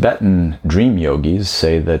 But the Tibetan dream yogis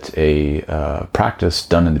say that a practice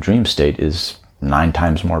done in the dream state is 9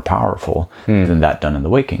 times more powerful than that done in the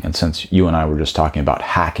waking. And since you and I were just talking about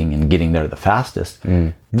hacking and getting there the fastest,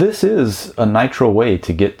 this is a nitro way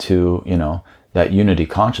to get to, you know, that unity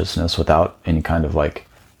consciousness without any kind of like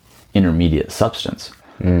intermediate substance.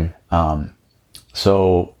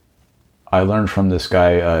 So I learned from this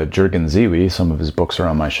guy, Jürgen Ziwi, some of his books are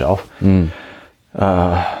on my shelf,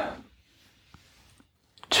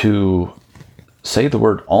 to say the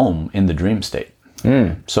word Om in the dream state.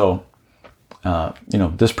 So, you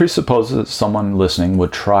know, this presupposes that someone listening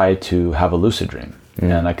would try to have a lucid dream.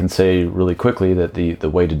 And I can say really quickly that the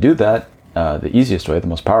way to do that, the easiest way, the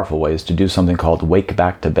most powerful way, is to do something called wake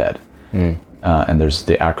back to bed. And there's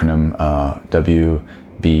the acronym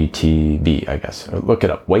WBTB, I guess. Look it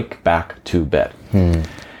up, wake back to bed.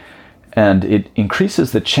 And it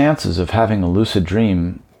increases the chances of having a lucid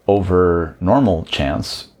dream over normal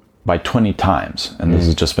chance by 20 times. And this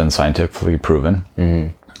has just been scientifically proven,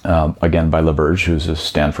 again, by LaBerge, who's a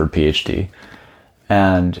Stanford PhD.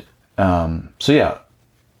 And so, yeah.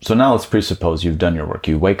 So now let's presuppose you've done your work.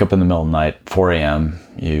 You wake up in the middle of the night, 4 a.m.,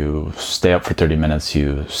 you stay up for 30 minutes,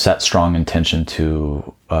 you set strong intention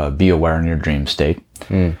to be aware in your dream state.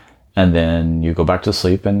 And then you go back to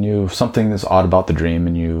sleep and something is odd about the dream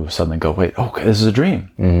and you suddenly go, wait, okay, this is a dream.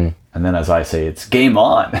 And then as I say, it's game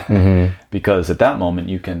on. Because at that moment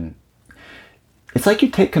it's like you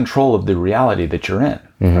take control of the reality that you're in.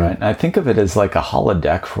 Right? And I think of it as like a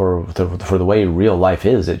holodeck for the way real life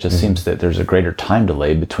is. It just seems that there's a greater time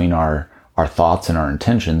delay between our thoughts and our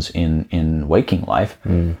intentions in waking life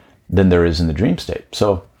than there is in the dream state.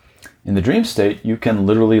 So in the dream state, you can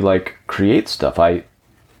literally like create stuff.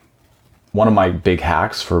 One of my big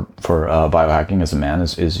hacks for biohacking as a man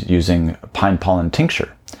is using pine pollen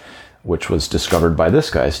tincture, which was discovered by this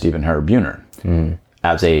guy, Stephen Hare-Buhner,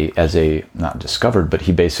 as a not discovered, but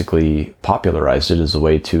he basically popularized it as a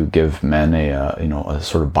way to give men a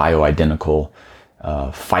sort of bioidentical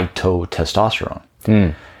phytotestosterone.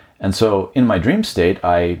 And so in my dream state,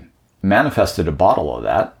 I manifested a bottle of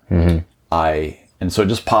that. And so it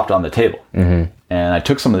just popped on the table. And I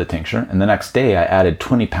took some of the tincture, and the next day I added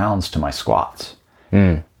 20 pounds to my squats.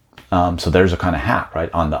 So there's a kind of hack,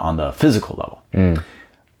 right, on the physical level.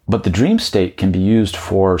 But the dream state can be used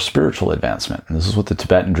for spiritual advancement. And this is what the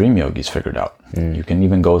Tibetan dream yogis figured out. You can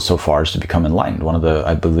even go so far as to become enlightened.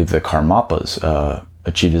 I believe the Karmapas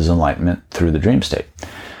achieved his enlightenment through the dream state.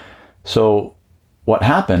 So what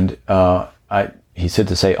happened, he said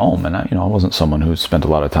to say Om, and I wasn't someone who spent a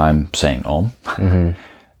lot of time saying Om.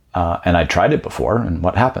 And I tried it before, and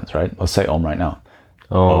what happens, right? Let's say Om right now.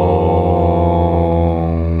 Om.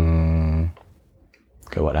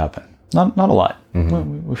 Okay, what happened? Not a lot.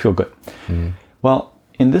 We feel good. Well,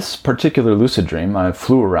 in this particular lucid dream, I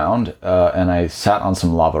flew around and I sat on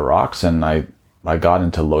some lava rocks, and I got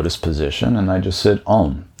into lotus position, and I just said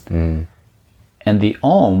Om. And the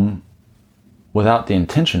Om, without the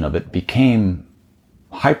intention of it, became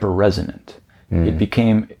hyper resonant. It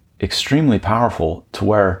became extremely powerful to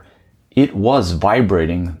where it was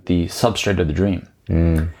vibrating the substrate of the dream.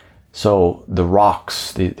 So the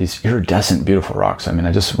rocks, these iridescent, beautiful rocks. I mean,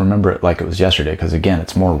 I just remember it like it was yesterday, because again,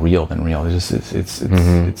 it's more real than real. It's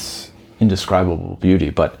indescribable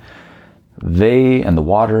beauty. But they and the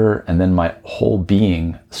water and then my whole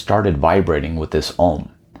being started vibrating with this Om.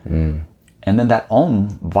 And then that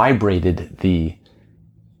Om vibrated the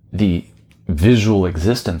visual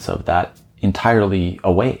existence of that entirely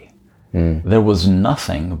away. There was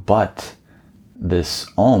nothing but this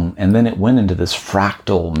Om, and then it went into this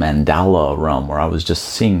fractal mandala realm where I was just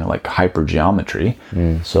seeing like hypergeometry.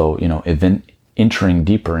 So, entering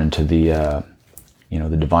deeper into the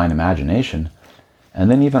divine imagination, and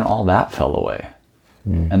then even all that fell away.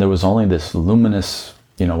 And there was only this luminous,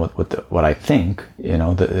 what I think,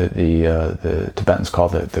 the Tibetans call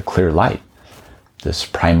the clear light, this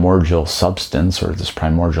primordial substance or this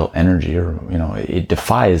primordial energy, or, it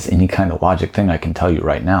defies any kind of logic thing I can tell you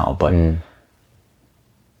right now, but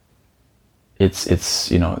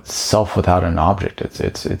it's self without an object.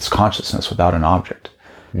 It's consciousness without an object.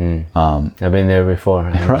 I've been there before.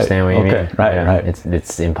 I understand what you mean. Right.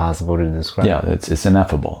 It's impossible to describe. Yeah, it's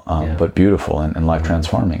ineffable, but beautiful and life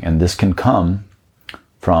transforming. And this can come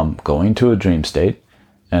from going to a dream state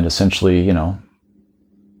and essentially,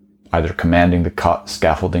 either commanding the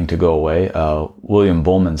scaffolding to go away. William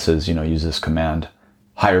Bullman says, use this command,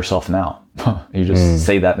 higher self now. You just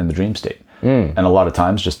say that in the dream state. And a lot of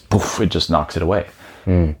times just poof, it just knocks it away.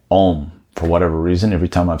 Om, for whatever reason, every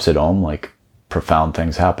time I've said Om, like profound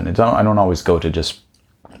things happen. I don't always go to just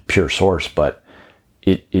pure source, but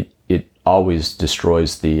it always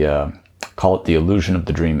destroys call it the illusion of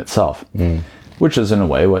the dream itself. which is in a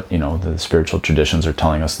way what, the spiritual traditions are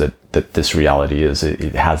telling us that this reality is.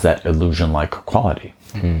 It has that illusion-like quality.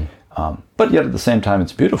 But yet at the same time,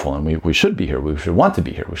 it's beautiful, and we should be here. We should want to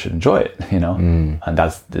be here. We should enjoy it, and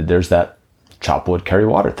there's that chop wood, carry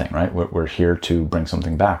water thing, right? We're here to bring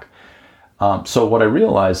something back. So what I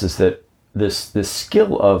realized is that this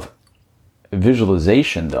skill of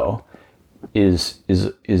visualization, though, is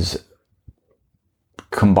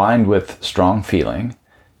combined with strong feeling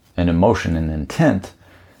and emotion and intent,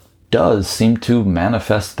 does seem to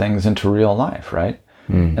manifest things into real life, right?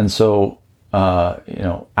 And so,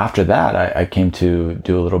 after that, I came to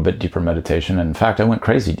do a little bit deeper meditation. And in fact, I went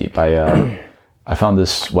crazy deep. I found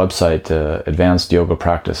this website, Advanced Yoga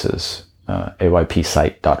Practices,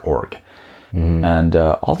 aypsite.org. And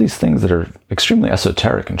all these things that are extremely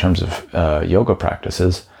esoteric in terms of yoga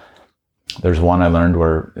practices. There's one I learned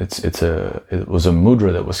where it was a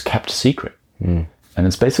mudra that was kept secret. And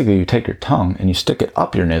it's basically you take your tongue and you stick it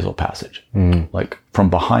up your nasal passage, like from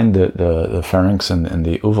behind the pharynx and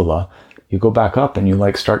the uvula. You go back up and you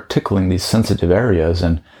like start tickling these sensitive areas.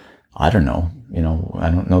 And I don't know, I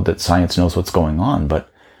don't know that science knows what's going on, but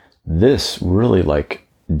this really like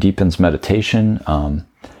deepens meditation.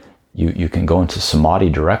 You can go into samadhi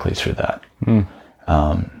directly through that.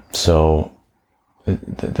 So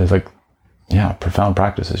there's like, profound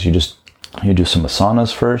practices. You do some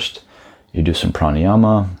asanas first, you do some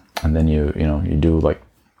pranayama, and then you do like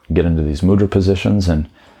get into these mudra positions. And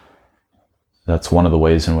that's one of the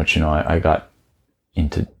ways in which, I got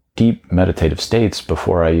into deep meditative states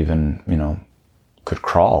before I even, could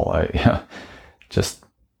crawl. Just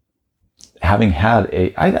having had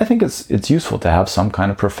I think it's useful to have some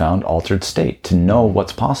kind of profound altered state to know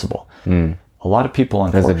what's possible. A lot of people,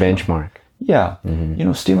 unfortunately, as a benchmark. Yeah.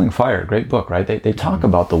 Stealing Fire, great book, right? They talk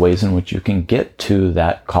about the ways in which you can get to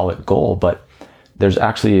that, call it goal, but there's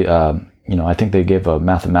actually, I think they gave a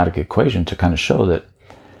mathematical equation to kind of show that,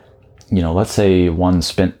 let's say one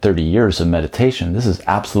spent 30 years of meditation. This is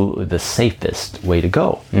absolutely the safest way to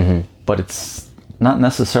go, but it's not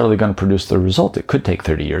necessarily going to produce the result. It could take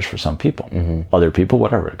 30 years for some people. Other people,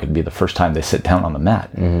 whatever. It could be the first time they sit down on the mat.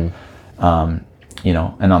 And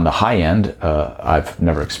on the high end, I've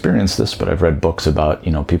never experienced this, but I've read books about,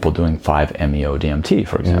 people doing 5-MeO-DMT,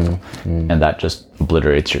 for example. And that just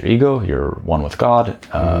obliterates your ego. You're one with God.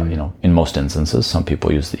 In most instances, some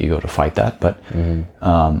people use the ego to fight that. But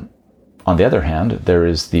on the other hand, there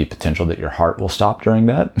is the potential that your heart will stop during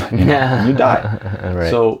that and you die.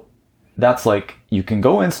 Right. So that's like, you can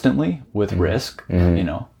go instantly with risk,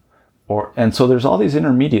 and so there's all these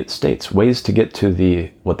intermediate states, ways to get to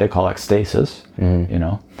what they call ecstasis,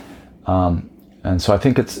 and so I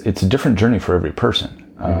think it's a different journey for every person.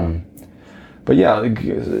 But yeah,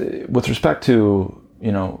 with respect to,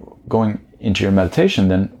 going into your meditation,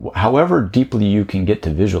 then however deeply you can get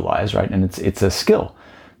to visualize, right? And it's a skill.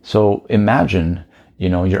 So imagine,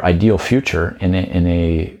 your ideal future in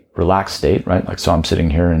a relaxed state, right? Like, so I'm sitting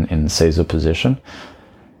here in Seiza position.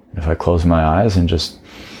 If I close my eyes and just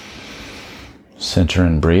center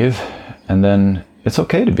and breathe, and then it's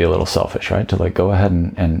okay to be a little selfish, right? To like go ahead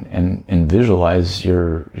and visualize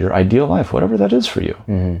your ideal life, whatever that is for you.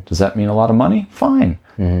 Does that mean a lot of money? Fine.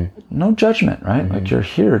 No judgment, right? Like, you're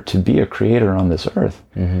here to be a creator on this earth.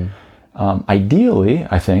 Ideally,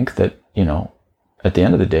 I think that, at the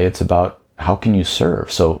end of the day, it's about how can you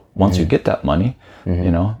serve. So once you get that money,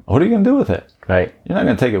 what are you going to do with it? Right. You're not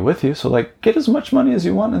going to take it with you. So like, get as much money as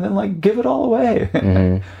you want and then like give it all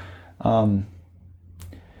away.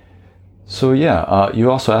 So yeah, you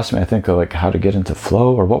also asked me, I think, like how to get into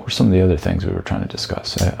flow, or what were some of the other things we were trying to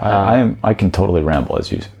discuss. I can totally ramble,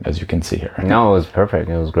 as you can see here. No, it was perfect.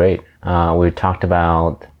 It was great. We talked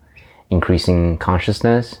about increasing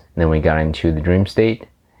consciousness. Then we got into the dream state.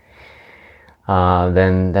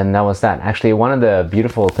 Then that was that. Actually, one of the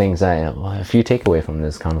beautiful things if you take away from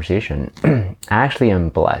this conversation, I actually am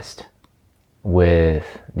blessed with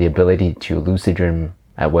the ability to lucid dream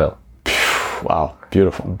at will. Wow,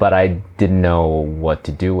 beautiful. But I didn't know what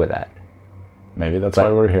to do with that. Maybe that's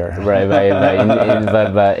why we're here. Right,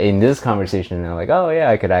 but in this conversation, I'm like, oh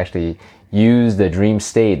yeah, I could actually use the dream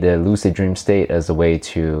state, the lucid dream state, as a way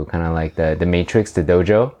to kind of like the matrix, the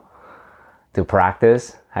dojo, to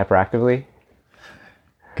practice hyperactively.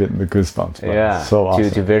 Getting the goosebumps. Yeah, so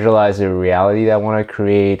awesome. To visualize the reality that I want to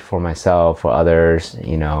create for myself, for others,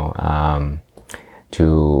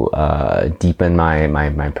 to deepen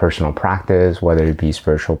my personal practice, whether it be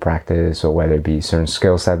spiritual practice or whether it be certain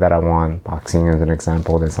skill set that I want. Boxing as an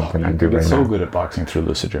example, that's something I do right now. So good at boxing through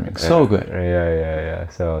lucid dreaming. So good. Yeah.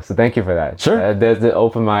 So thank you for that. Sure. That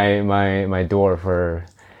opened my door for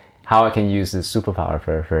how I can use this superpower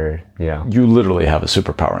for You literally have a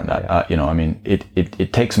superpower in that.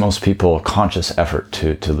 It takes most people conscious effort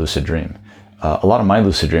to lucid dream. A lot of my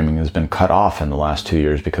lucid dreaming has been cut off in the last 2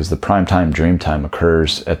 years because the prime time dream time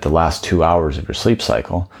occurs at the last 2 hours of your sleep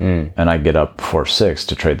cycle, and I get up before 6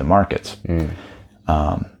 to trade the markets.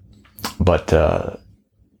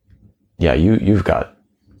 You've got,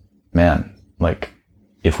 man, like,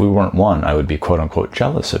 if we weren't one, I would be quote unquote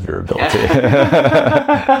jealous of your ability.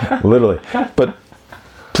 Literally. But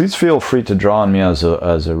please feel free to draw on me as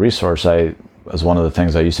a resource. As one of the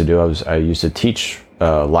things I used to do, I used to teach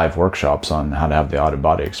live workshops on how to have the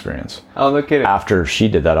out-of-body experience. Oh, look at it. After she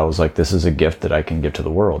did that, I was like, this is a gift that I can give to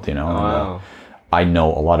the world, you know? Wow. And, I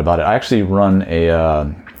know a lot about it. I actually run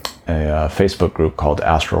a Facebook group called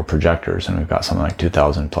Astral Projectors, and we've got something like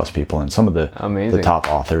 2,000 plus people, and some of the top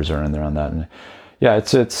authors are in there on that. And yeah,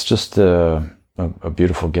 it's just a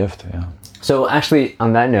beautiful gift. Yeah. So actually,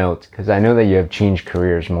 on that note, because I know that you have changed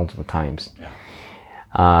careers multiple times. Yeah.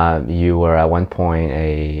 You were at one point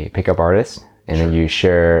a pickup artist, and then you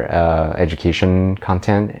share education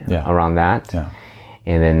content around that. Yeah.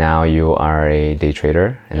 And then now you are a day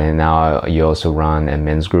trader, and then now you also run a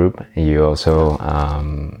men's group. And you also,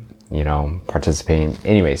 participate.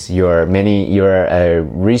 Anyways, you're a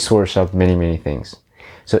resource of many things.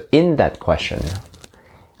 So in that question,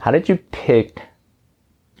 how did you pick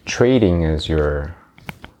trading as your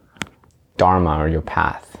dharma or your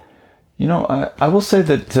path? I will say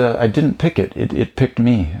that I didn't pick it. It picked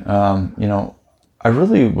me. I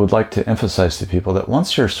really would like to emphasize to people that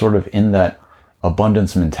once you're sort of in that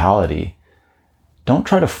abundance mentality, don't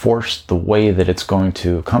try to force the way that it's going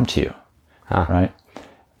to come to you, right?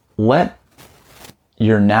 Let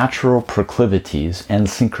your natural proclivities and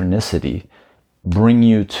synchronicity bring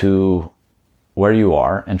you to where you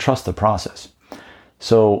are and trust the process.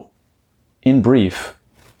 So, in brief,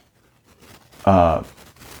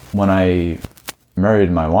 when I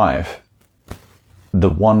married my wife, the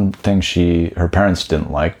one thing her parents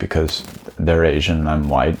didn't like, because they're Asian and I'm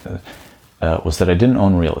white, was that I didn't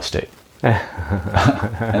own real estate.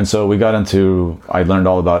 And so I learned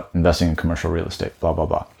all about investing in commercial real estate, blah, blah,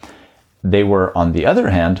 blah. They were, on the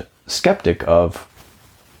other hand, skeptic of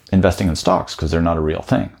investing in stocks because they're not a real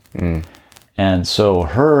thing. And so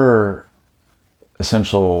her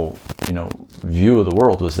essential, view of the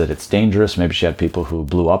world was that it's dangerous. Maybe she had people who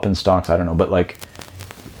blew up in stocks. I don't know. But like,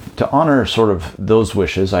 to honor sort of those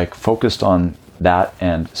wishes, I focused on that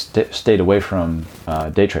and stayed away from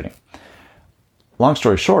day trading. Long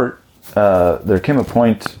story short, there came a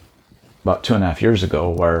point about 2.5 years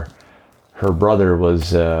ago where her brother was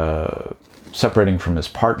separating from his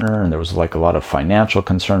partner, and there was like a lot of financial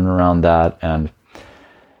concern around that. And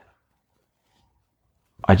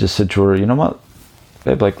I just said to her, you know what,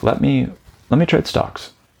 babe, like, let me trade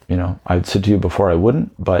stocks. I'd said to you before I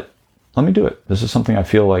wouldn't, but let me do it. This is something I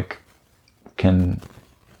feel like can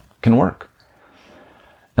work.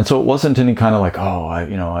 And so it wasn't any kind of like,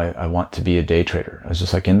 I want to be a day trader. I was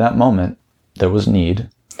just like, in that moment, there was need,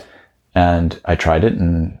 and I tried it,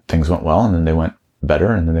 and things went well, and then they went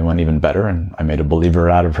better, and then they went even better, and I made a believer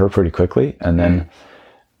out of her pretty quickly. And then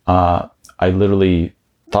I literally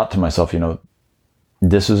thought to myself,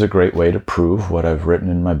 this is a great way to prove what I've written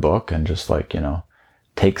in my book, and just like,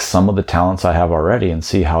 take some of the talents I have already and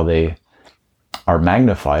see how they are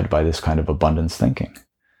magnified by this kind of abundance thinking.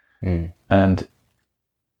 And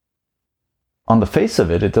on the face of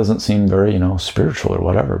it, it doesn't seem very, spiritual or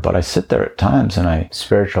whatever, but I sit there at times and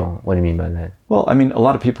Spiritual? What do you mean by that? Well, I mean, a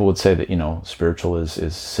lot of people would say that, spiritual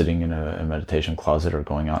is sitting in a meditation closet or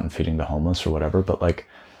going out and feeding the homeless or whatever, but like,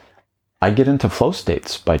 I get into flow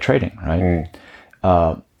states by trading, right?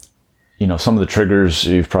 Some of the triggers,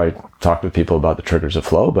 you've probably talked with people about the triggers of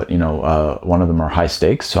flow, but one of them are high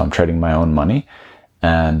stakes. So I'm trading my own money,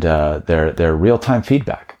 and they're real-time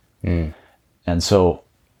feedback. And so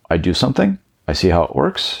I do something, I see how it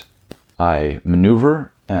works, I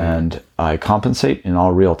maneuver, and I compensate in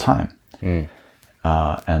all real time.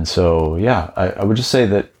 And so, yeah, I would just say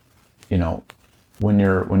that, when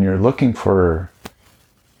you're looking for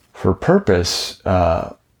purpose,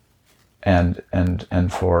 and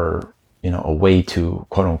for, a way to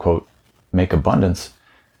quote unquote make abundance,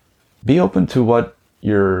 be open to what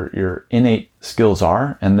your innate skills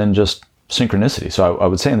are, and then just synchronicity. So I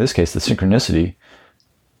would say in this case, the synchronicity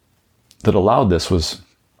that allowed this was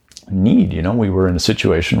need. We were in a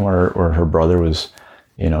situation where her brother was,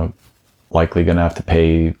 likely going to have to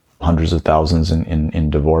pay hundreds of thousands in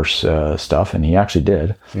divorce stuff, and he actually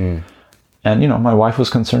did. And, my wife was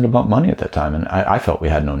concerned about money at that time, and I felt we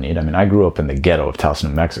had no need. I mean, I grew up in the ghetto of Taos,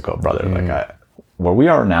 New Mexico, brother. Like, where we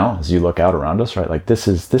are now, as you look out around us, right? Like this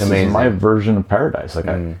is my version of paradise.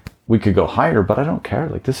 Like we could go higher, but I don't care.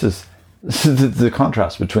 Like this is the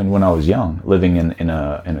contrast between when I was young, living in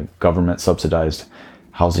a government subsidized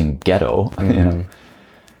housing ghetto, you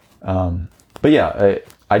know. But yeah,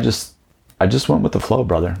 I just went with the flow,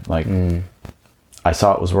 brother. Like I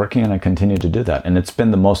saw it was working, and I continued to do that. And it's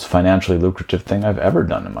been the most financially lucrative thing I've ever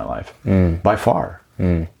done in my life, by far.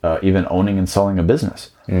 Even owning and selling a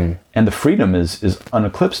business. And the freedom is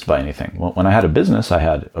uneclipsed by anything. When I had a business, I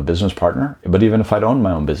had a business partner. But even if I'd owned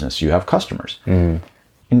my own business, you have customers.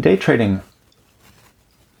 In day trading,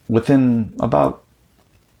 within about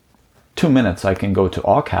 2 minutes, I can go to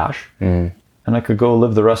all cash, and I could go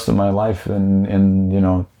live the rest of my life in you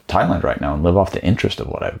know, Thailand right now and live off the interest of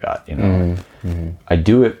what I've got. You know, I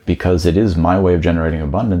do it because it is my way of generating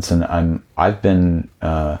abundance, and I've been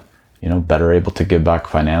you know, better able to give back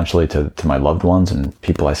financially to my loved ones and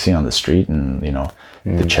people I see on the street, and you know,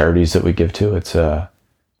 the charities that we give to. It's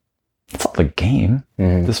not a game.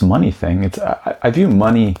 This money thing. I view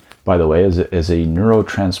money, by the way, as a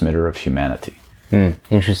neurotransmitter of humanity.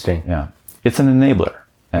 Interesting. Yeah, it's an enabler,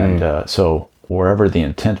 and so wherever the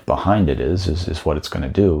intent behind it is what it's going to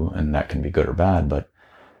do, and that can be good or bad. But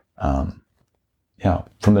yeah,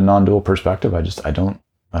 from the non-dual perspective, I don't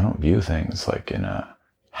view things like in a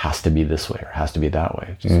has to be this way or has to be that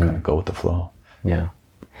way. Just kind of go with the flow. Yeah.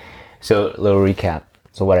 So a little recap.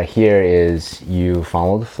 So what I hear is you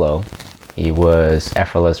follow the flow. It was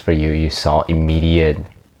effortless for you. You saw immediate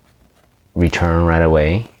return right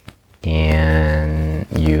away. And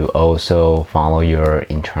you also follow your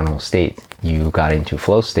internal state. You got into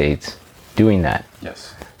flow states doing that.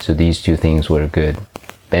 Yes. So these two things were a good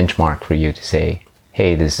benchmark for you to say,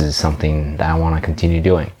 hey, this is something that I want to continue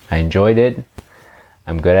doing. I enjoyed it.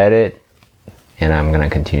 I'm good at it, and I'm going to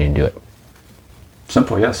continue to do it.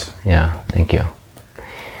 Simple, yes. Yeah, thank you.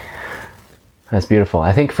 That's beautiful.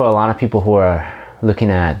 I think for a lot of people who are looking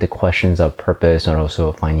at the questions of purpose and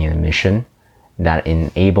also finding a mission that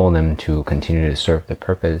enable them to continue to serve the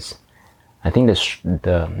purpose, I think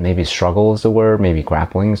the maybe struggle is the word, maybe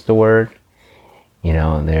grappling is the word. You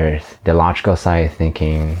know, there's the logical side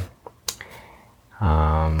thinking,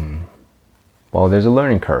 well, there's a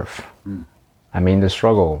learning curve. I mean, the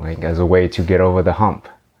struggle, like as a way to get over the hump.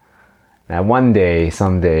 Now,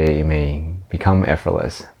 someday, it may become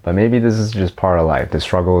effortless, but maybe this is just part of life. The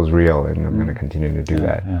struggle is real, and I'm going to continue to do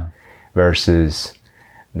that. Yeah. Versus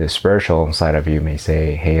the spiritual side of you may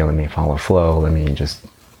say, hey, let me follow flow. Let me just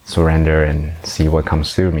surrender and see what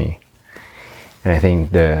comes through me. And I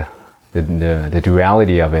think the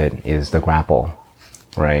duality of it is the grapple,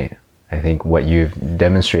 right? I think what you've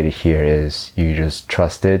demonstrated here is you just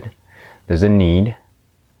trusted. There's a need.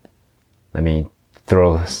 Let me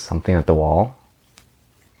throw something at the wall.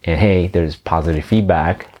 And hey, there's positive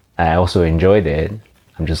feedback. I also enjoyed it.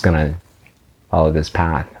 I'm just going to follow this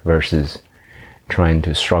path versus trying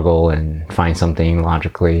to struggle and find something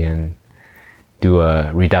logically and do a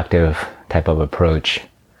reductive type of approach,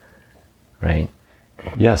 right?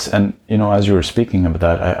 Yes, and you know, as you were speaking about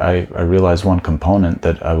that, I realized one component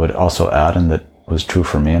that I would also add, and that was true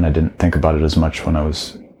for me, and I didn't think about it as much when I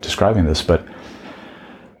was describing this, but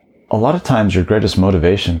a lot of times your greatest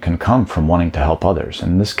motivation can come from wanting to help others.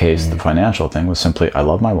 In this case, the financial thing was simply, I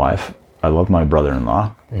love my wife, I love my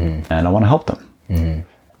brother-in-law, and I want to help them.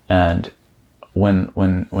 And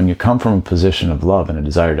when you come from a position of love and a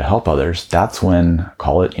desire to help others, that's when,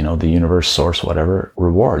 call it, you know, the universe, source, whatever,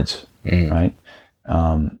 rewards, right?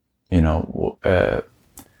 You know,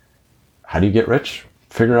 how do you get rich?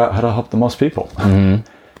 Figure out how to help the most people.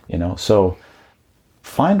 You know, so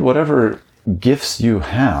find whatever gifts you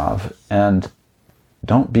have and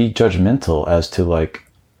don't be judgmental as to like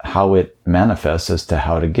how it manifests as to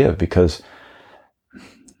how to give, because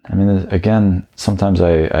I mean, again, sometimes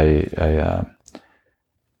I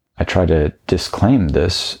try to disclaim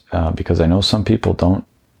this because I know some people don't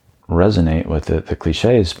resonate with the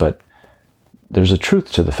cliches, but there's a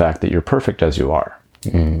truth to the fact that you're perfect as you are.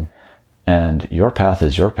 And your path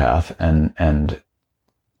is your path, and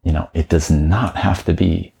you know, it does not have to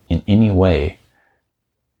be in any way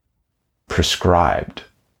prescribed,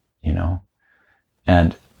 you know.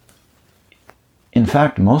 And in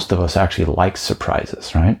fact, most of us actually like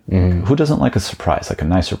surprises, right? Who doesn't like a surprise, like a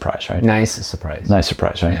nice surprise, right? Nice surprise,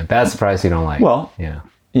 right? Yeah, bad surprise you don't like. Well, yeah,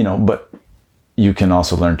 you know, but you can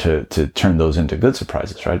also learn to turn those into good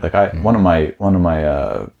surprises, right? Like one of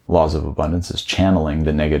my laws of abundance is channeling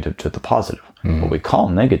the negative to the positive. What we call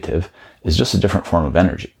negative is just a different form of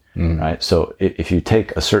energy, right? So if you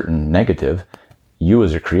take a certain negative, you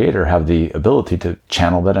as a creator have the ability to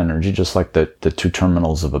channel that energy just like the two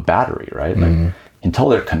terminals of a battery, right? Like until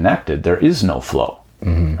they're connected, there is no flow,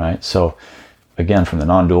 right? So again, from the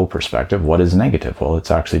non-dual perspective, what is negative? Well,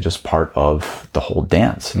 it's actually just part of the whole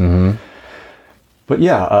dance. But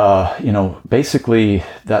yeah, basically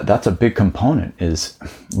that's a big component, is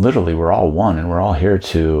literally we're all one, and we're all here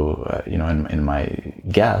to, in my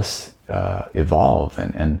guess, evolve.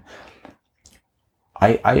 And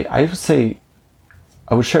I would say,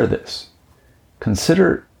 I would share this.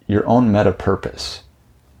 Consider your own meta purpose.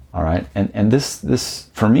 All right. And this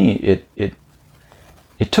for me,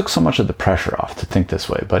 it took so much of the pressure off to think this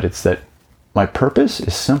way, but it's that my purpose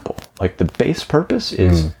is simple. Like the base purpose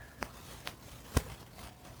is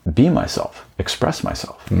be myself, express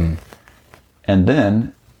myself. And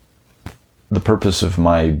then the purpose of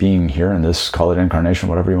my being here in this, call it incarnation,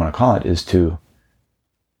 whatever you want to call it, is to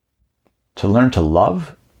learn to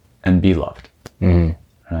love and be loved. Right?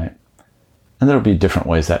 And there'll be different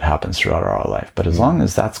ways that happens throughout our life. But as long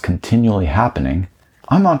as that's continually happening,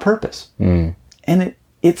 I'm on purpose. And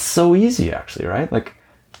it's so easy, actually, right? Like,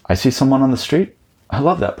 I see someone on the street, I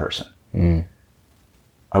love that person.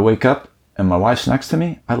 I wake up and my wife's next to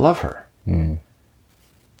me, I love her.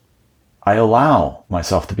 I allow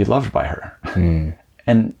myself to be loved by her.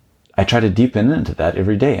 And I try to deepen into that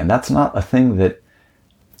every day. And that's not a thing that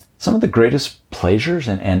some of the greatest pleasures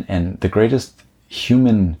and the greatest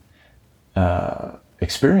human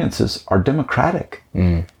experiences are democratic.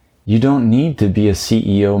 You don't need to be a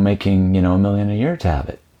CEO making, $1 million a year to have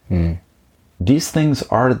it. These things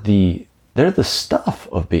are they're the stuff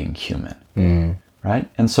of being human. Right?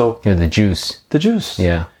 And so the juice.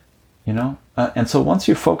 Yeah. And so once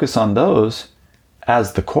you focus on those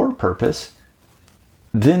as the core purpose,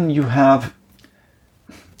 then you have,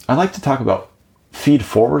 I like to talk about feed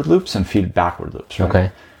forward loops and feed backward loops. Right?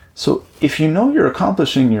 Okay. So if you know you're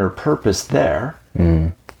accomplishing your purpose there,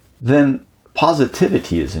 then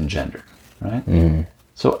positivity is engendered, right?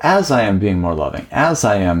 So as I am being more loving, as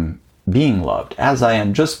I am being loved, as I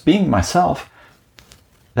am just being myself,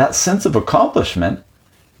 that sense of accomplishment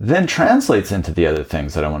then translates into the other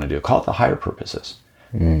things that I want to do. Call it the higher purposes.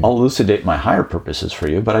 I'll elucidate my higher purposes for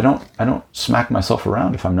you, but I don't smack myself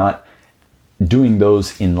around if I'm not doing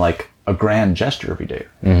those in like a grand gesture every day.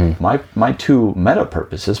 My two meta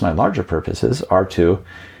purposes, my larger purposes, are to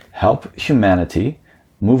help humanity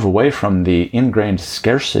move away from the ingrained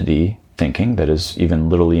scarcity thinking that is even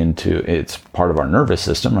literally it's part of our nervous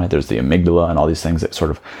system, right? There's the amygdala and all these things that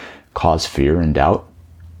sort of cause fear and doubt,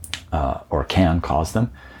 or can cause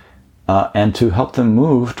them, and to help them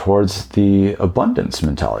move towards the abundance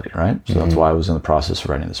mentality, right? So that's why I was in the process of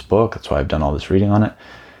writing this book. That's why I've done all this reading on it.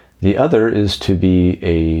 The other is to be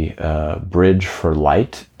a bridge for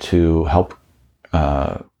light, to help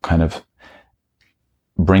kind of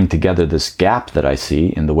bring together this gap that I see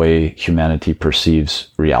in the way humanity perceives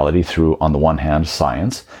reality through, on the one hand,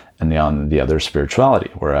 science, and on the other,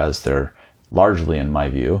 spirituality, whereas they're largely, in my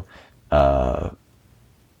view,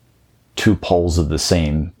 two poles of the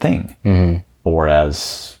same thing. Or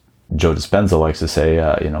as Joe Dispenza likes to say,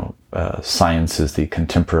 science is the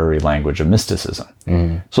contemporary language of mysticism.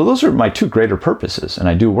 So those are my two greater purposes, and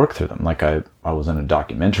I do work through them. Like I was in a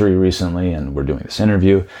documentary recently, and we're doing this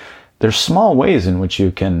interview. There's small ways in which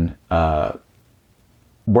you can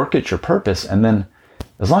work at your purpose, and then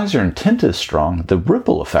as long as your intent is strong, the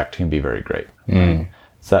ripple effect can be very great.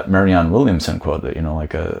 It's that Marianne Williamson quote that,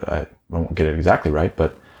 I won't get it exactly right,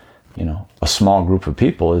 but a small group of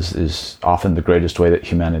people is often the greatest way that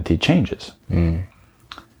humanity changes.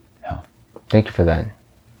 Yeah. Thank you for that.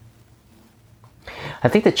 I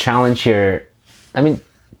think the challenge here,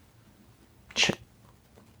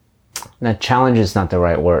 challenge is not the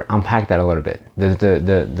right word. Unpack that a little bit.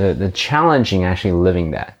 The challenging actually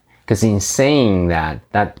living that. Because in saying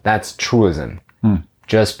that's truism.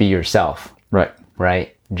 Just be yourself.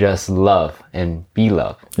 Right? Just love and be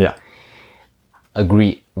loved. Yeah.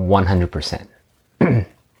 Agree 100%. The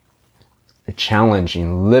challenge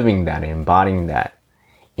in living that, embodying that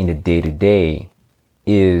in the day-to-day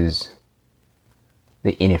is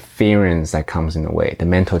the interference that comes in the way. The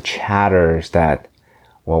mental chatters that,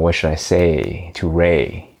 what should I say to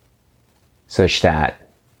Ray such that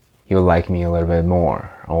he'll like me a little bit more?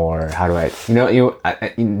 Or how do I, the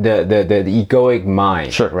egoic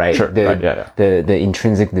mind, right? Sure. The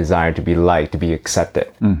intrinsic desire to be liked, to be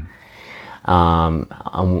accepted.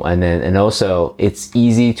 And also it's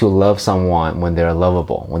easy to love someone when they're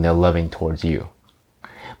lovable, when they're loving towards you.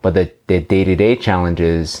 But the day-to-day challenge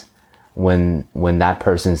is when that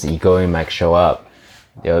person's ego might show up,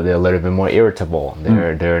 they're a little bit more irritable.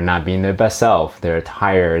 They're not being their best self. They're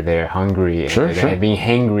tired. They're hungry. They're being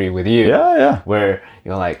hangry with you. Yeah. Where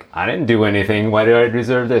you're like, I didn't do anything. Why do I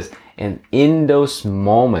deserve this? And in those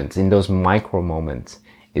moments, in those micro moments,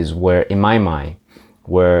 is where, in my mind,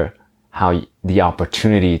 where how the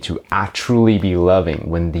opportunity to actually be loving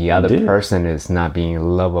when the other person is not being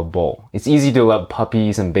lovable. It's easy to love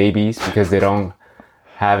puppies and babies because they don't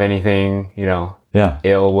have anything,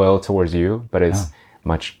 ill will towards you, but it's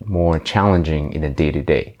much more challenging in the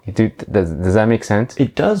day-to-day. Does that make sense?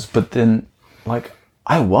 It does, but then, like,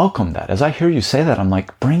 I welcome that. As I hear you say that, I'm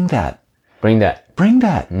like, bring that. Bring that.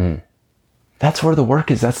 That's where the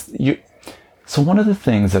work is. So one of the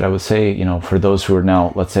things that I would say, for those who are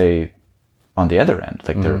now, let's say, on the other end,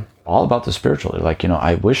 like they're all about the spiritual. They're like,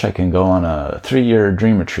 I wish I can go on a 3-year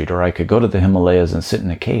dream retreat, or I could go to the Himalayas and sit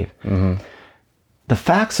in a cave. The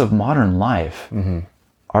facts of modern life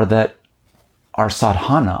are that our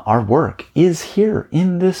sadhana, our work, is here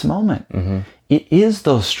in this moment. It is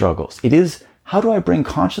those struggles. It is, how do I bring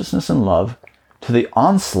consciousness and love to the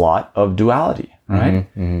onslaught of duality, right?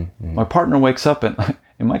 My partner wakes up and,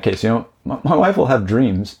 in my case, my wife will have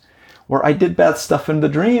dreams where I did bad stuff in the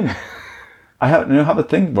dream. I have a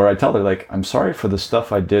thing where I tell her, like, I'm sorry for the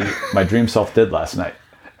stuff my dream self did last night.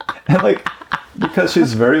 And like, because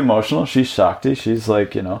she's very emotional, she's Shakti, she's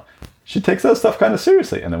like, she takes that stuff kind of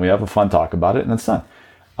seriously. And then we have a fun talk about it and it's done.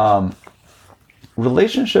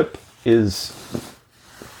 Relationship is,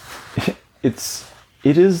 it's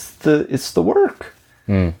the work.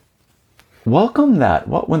 Welcome that.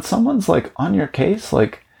 When someone's like on your case,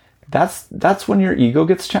 like that's when your ego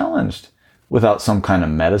gets challenged without some kind of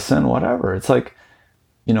medicine, whatever. It's like,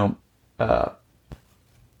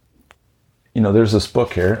 there's this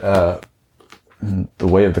book here, The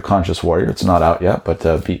Way of the Conscious Warrior. It's not out yet, but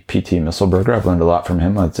P.T. Misselberger, I've learned a lot from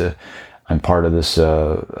him. I'm part of this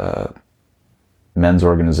men's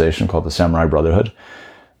organization called the Samurai Brotherhood.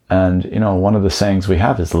 And, one of the sayings we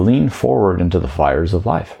have is lean forward into the fires of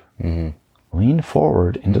life. Lean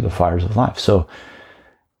forward into the fires of life. So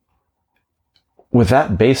with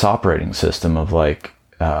that base operating system of like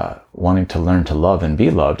wanting to learn to love and be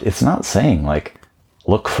loved, it's not saying like,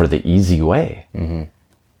 look for the easy way.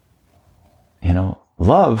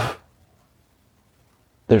 Love,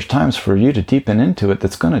 there's times for you to deepen into it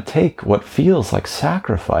that's going to take what feels like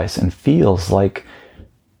sacrifice and feels like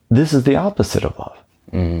this is the opposite of love.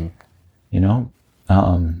 I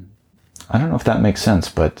don't know if that makes sense,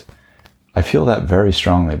 but I feel that very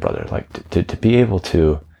strongly, brother. Like to be able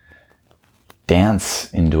to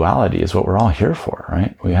dance in duality is what we're all here for,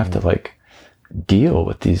 right? We have to like deal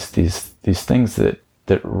with these things that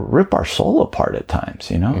rip our soul apart at times,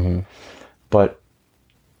 But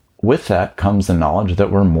with that comes the knowledge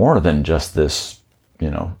that we're more than just this,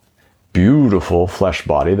 beautiful flesh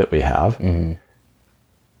body that we have.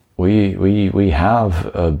 We have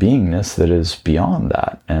a beingness that is beyond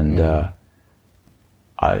that. And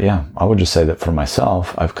I would just say that for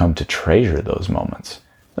myself, I've come to treasure those moments.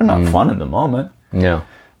 They're not fun in the moment. No.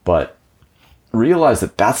 But realize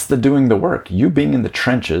that that's doing the work. You being in the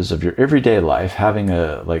trenches of your everyday life, having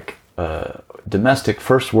a domestic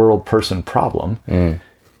first world person problem,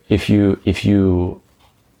 if you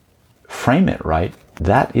frame it right,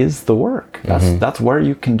 that is the work. That's where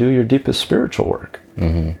you can do your deepest spiritual work.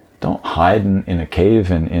 Don't hide in a cave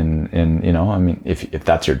and if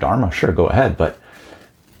that's your dharma, sure, go ahead. But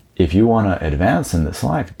if you want to advance in this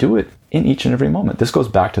life, do it in each and every moment. This goes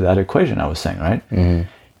back to that equation I was saying, right?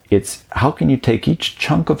 It's how can you take each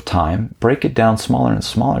chunk of time, break it down smaller and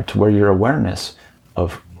smaller to where your awareness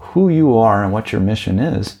of who you are and what your mission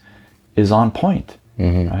is on point,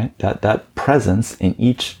 right? That presence in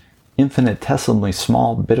each infinitesimally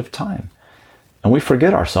small bit of time. And we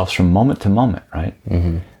forget ourselves from moment to moment, right?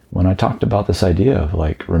 When I talked about this idea of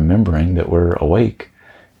like remembering that we're awake,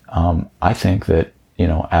 I think that,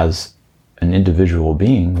 as an individual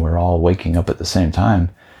being, we're all waking up at the same time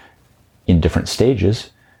in different stages.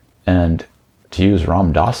 And to use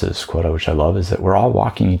Ram Dass's quote, which I love, is that we're all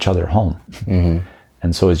walking each other home.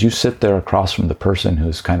 And so as you sit there across from the person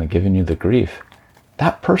who's kind of giving you the grief,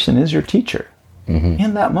 that person is your teacher.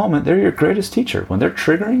 In that moment, they're your greatest teacher. When they're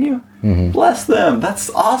triggering you, bless them. That's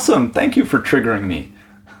awesome. Thank you for triggering me.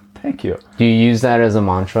 Thank you. Do you use that as a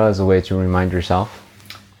mantra, as a way to remind yourself?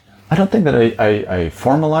 I don't think that I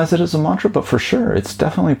formalize it as a mantra, but for sure, it's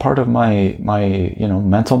definitely part of my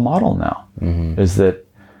mental model now. Is that,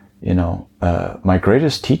 my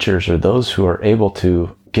greatest teachers are those who are able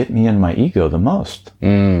to get me in my ego the most,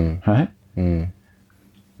 right?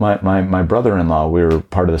 My brother-in-law, we were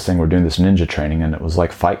part of this thing, we're doing this ninja training, and it was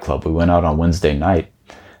like Fight Club. We went out on Wednesday night,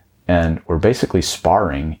 and we're basically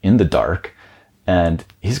sparring in the dark, and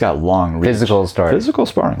he's got long reach. Physical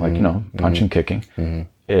sparring, like, punching, kicking.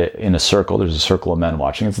 in a circle. There's a circle of men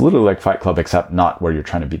watching. It's literally like Fight Club, except not where you're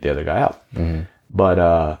trying to beat the other guy up. But,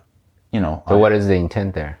 So what is the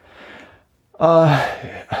intent there?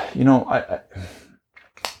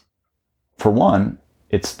 For one,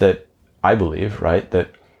 it's that I believe, right, that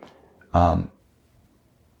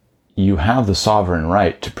you have the sovereign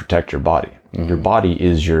right to protect your body. Your body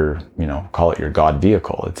is your, call it your God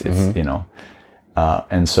vehicle. It's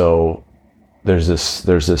and so there's this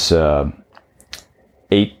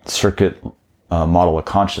 8-circuit model of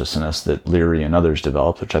consciousness that Leary and others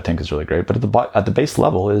developed, which I think is really great. But at the base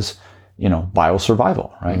level is,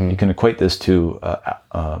 biosurvival, right? You can equate this to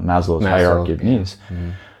Maslow's hierarchy of needs.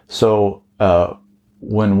 So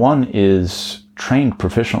when one is trained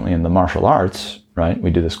proficiently in the martial arts, right?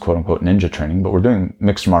 We do this quote unquote ninja training, but we're doing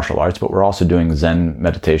mixed martial arts, but we're also doing Zen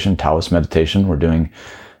meditation, Taoist meditation. We're doing,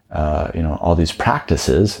 all these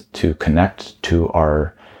practices to connect to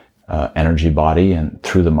our energy body and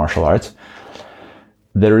through the martial arts.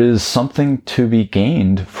 There is something to be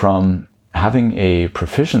gained from having a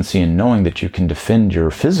proficiency in knowing that you can defend your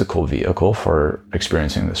physical vehicle for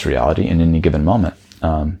experiencing this reality in any given moment.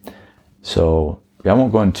 So I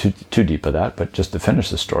won't go into too deep of that, but just to finish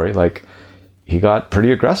the story, like he got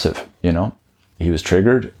pretty aggressive, he was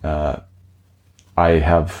triggered. I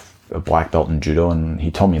have a black belt in judo, and he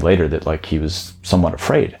told me later that like he was somewhat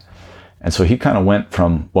afraid. And so he kind of went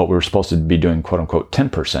from what we were supposed to be doing, quote unquote,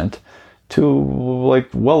 10% to like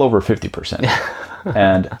well over 50%.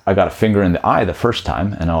 And I got a finger in the eye the first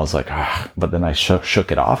time, and I was like, but then I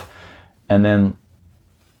shook it off. And then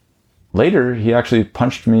later he actually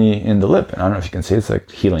punched me in the lip. And I don't know if you can see, it's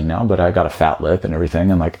like healing now, but I got a fat lip and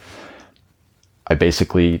everything. And like, I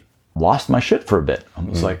basically lost my shit for a bit. I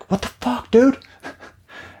was like, what the fuck, dude?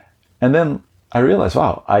 And then I realized,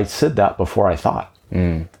 wow, I said that before I thought.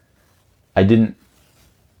 I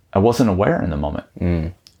wasn't aware in the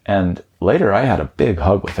moment. And later I had a big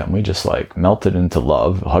hug with him. We just like melted into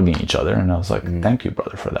love, hugging each other. And I was like, thank you,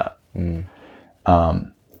 brother, for that.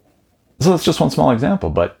 So that's just one small example,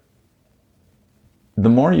 but the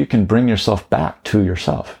more you can bring yourself back to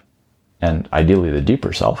yourself, and ideally the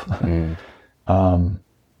deeper self, the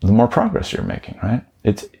more progress you're making, right?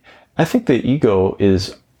 I think the ego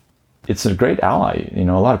it's a great ally. A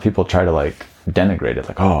lot of people try to like denigrate it,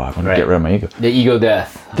 like, oh, I want to get rid of my ego. The ego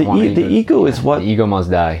death. The ego is what... The ego must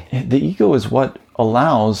die. The ego is what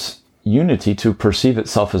allows unity to perceive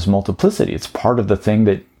itself as multiplicity. It's part of the thing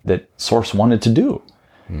that Source wanted to do.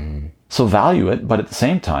 So value it, but at the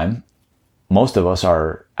same time, most of us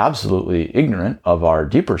are absolutely ignorant of our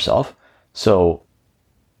deeper self. So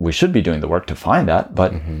we should be doing the work to find that,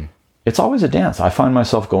 but it's always a dance. I find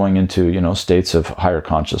myself going into, states of higher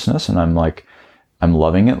consciousness, and I'm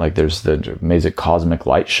loving it. Like there's the amazing cosmic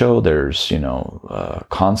light show. There's,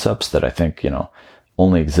 concepts that I think,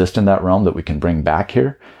 only exist in that realm that we can bring back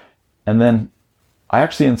here. And then I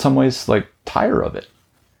actually, in some ways, like tire of it.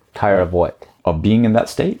 Tire of what? Of being in that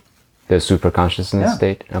state. The super consciousness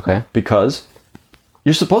state? Okay. Because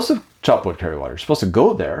you're supposed to chop wood, carry water. You're supposed to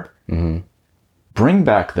go there, bring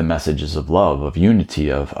back the messages of love, of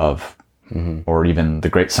unity, of or even the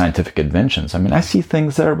great scientific inventions. I mean, I see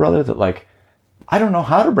things there, brother, that like, I don't know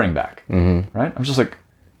how to bring back, right? I'm just like,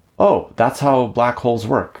 oh, that's how black holes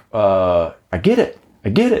work. I get it.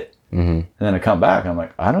 And then I come back, and I'm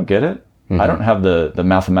like, I don't get it. I don't have the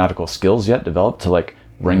mathematical skills yet developed to like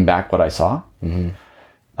bring back what I saw.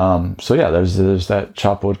 So yeah, there's that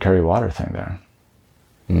chop wood, carry water thing there.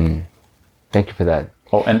 Thank you for that.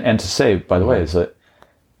 Oh, and to say, by the way, is that,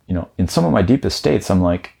 in some of my deepest states,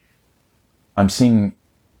 I'm seeing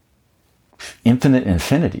infinite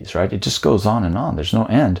infinities, right? It just goes on and on. There's no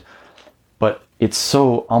end, but it's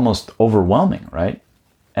so almost overwhelming, right?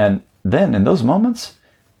 And then in those moments,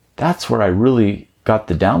 that's where I really got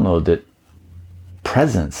the download that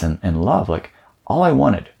presence and love, like all I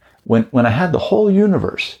wanted when I had the whole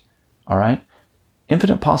universe, all right,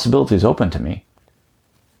 infinite possibilities open to me.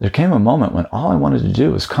 There came a moment when all I wanted to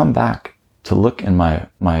do was come back to look in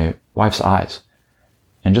my wife's eyes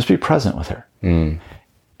and just be present with her.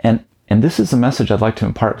 And this is a message I'd like to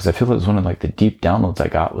impart, because I feel it was one of like the deep downloads I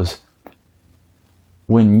got, was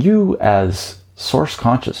when you as source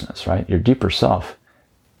consciousness, right, your deeper self,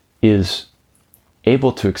 is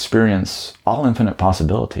able to experience all infinite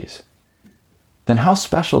possibilities, then how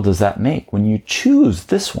special does that make when you choose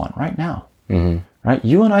this one right now? Right?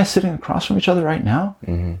 You and I sitting across from each other right now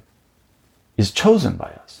is chosen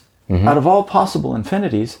by us. Out of all possible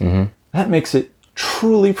infinities, that makes it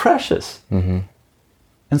truly precious. And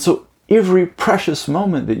so every precious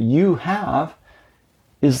moment that you have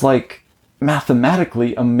is like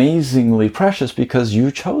mathematically amazingly precious because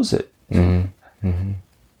you chose it.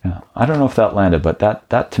 Yeah. I don't know if that landed, but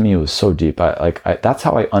that to me was so deep. That's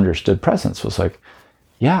how I understood presence, was like,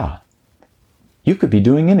 yeah, you could be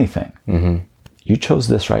doing anything. Mm-hmm. You chose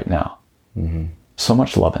this right now. Mm-hmm. So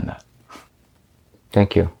much love in that.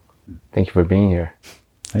 Thank you. Thank you for being here.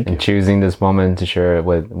 Thank you. And choosing this moment to share it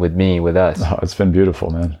with me, with us. Oh, it's been beautiful,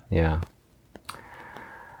 man. Yeah.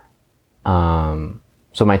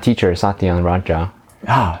 So my teacher, Satyan Raja.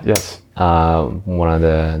 Yes. One of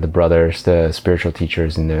the brothers, the spiritual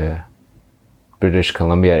teachers in the British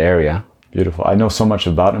Columbia area. Beautiful. I know so much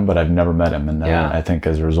about him, but I've never met him. And Yeah. I think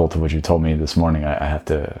as a result of what you told me this morning, I have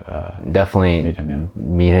to Definitely meet him. Yeah.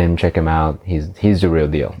 meet him, check him out. He's the real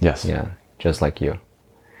deal. Yes. Yeah, just like you.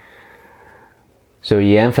 So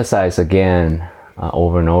you emphasize again,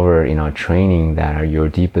 over and over in our training, that your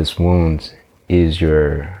deepest wounds is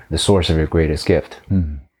the source of your greatest gift.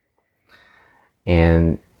 Mm-hmm.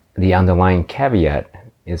 And the underlying caveat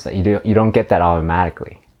is that you don't get that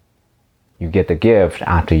automatically. You get the gift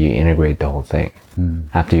after you integrate the whole thing,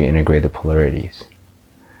 after you integrate the polarities.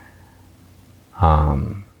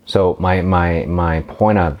 So my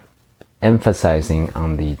point of emphasizing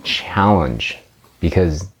on the challenge,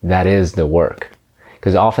 because that is the work.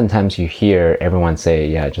 Because oftentimes you hear everyone say,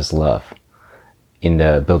 yeah, just love, in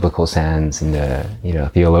the biblical sense, in the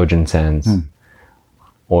theologian sense,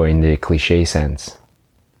 or in the cliche sense.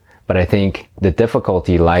 But I think the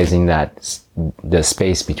difficulty lies in the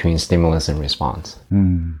space between stimulus and response.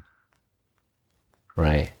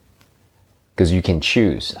 Right? Because you can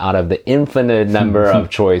choose out of the infinite number of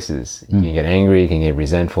choices. You can get angry, you can get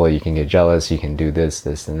resentful, you can get jealous, you can do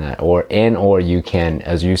this, and that. Or you can,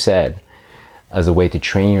 as you said, as a way to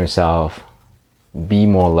train yourself, be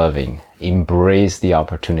more loving, embrace the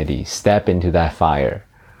opportunity, step into that fire,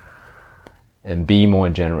 and be more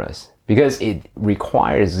generous. Because it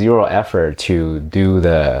requires zero effort to do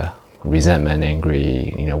the resentment,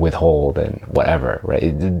 angry, withhold and whatever, right?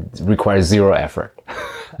 It requires zero effort.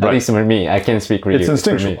 At least for me, I can't speak for you. It's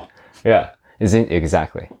instinctual. Yeah,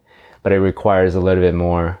 exactly. But it requires a little bit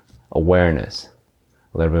more awareness,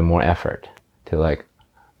 a little bit more effort to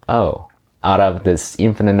out of this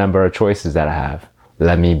infinite number of choices that I have,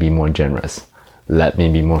 let me be more generous. Let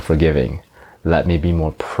me be more forgiving. Let me be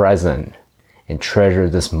more present and treasure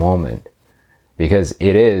this moment. Because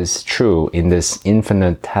it is true, in this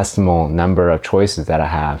infinitesimal number of choices that I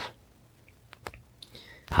have,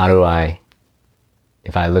 how do I,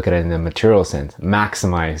 if I look at it in the material sense,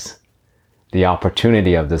 maximize the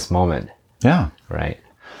opportunity of this moment? Yeah. Right.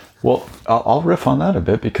 Well, I'll riff on that a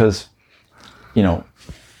bit because,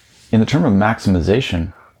 in the term of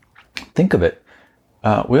maximization, think of it.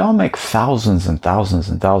 We all make thousands and thousands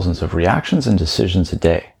and thousands of reactions and decisions a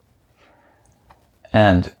day.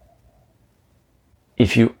 And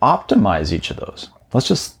if you optimize each of those, let's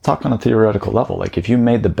just talk on a theoretical level. Like if you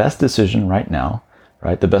made the best decision right now,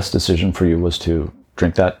 right? The best decision for you was to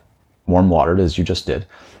drink that warm water as you just did.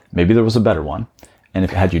 Maybe there was a better one. And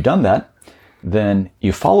had you done that, then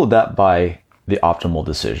you followed that by the optimal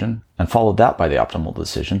decision and followed that by the optimal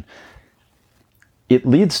decision. It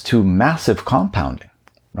leads to massive compounding,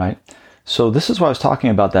 right? So this is why I was talking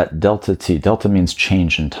about that delta T. Delta means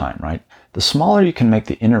change in time, right? The smaller you can make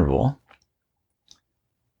the interval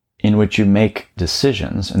in which you make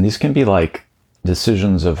decisions, and these can be like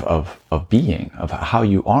decisions of being, of how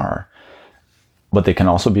you are, but they can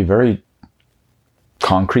also be very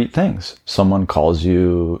concrete things. Someone calls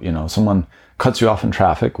you, someone cuts you off in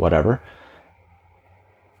traffic, whatever.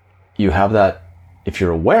 You have that, if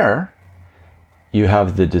you're aware, you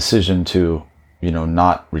have the decision to,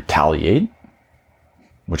 not retaliate,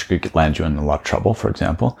 which could land you in a lot of trouble, for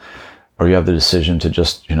example. Or you have the decision to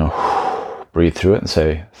just, breathe through it and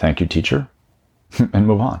say, thank you, teacher, and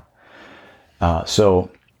move on. So,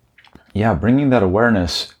 bringing that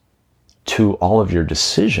awareness to all of your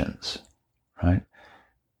decisions, right?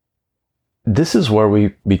 This is where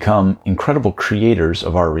we become incredible creators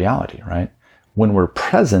of our reality, right? When we're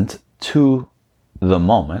present to the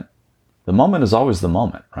moment is always the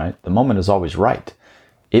moment, right? The moment is always right.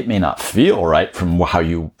 It may not feel right from how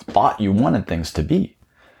you thought you wanted things to be,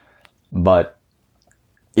 but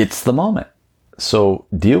it's the moment. So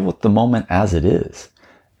deal with the moment as it is.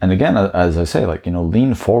 And again, as I say,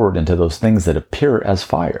 lean forward into those things that appear as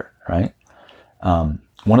fire, right?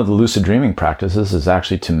 One of the lucid dreaming practices is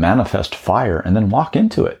actually to manifest fire and then walk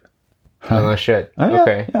into it. Oh, shit. Yeah,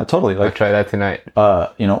 okay. Yeah, totally. I'll try that tonight.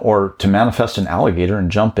 Or to manifest an alligator and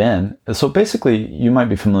jump in. So basically, you might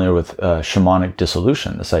be familiar with shamanic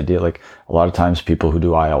dissolution. This idea, a lot of times people who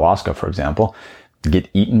do ayahuasca, for example, get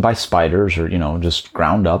eaten by spiders or, just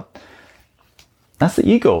ground up. That's the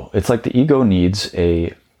ego. It's like the ego needs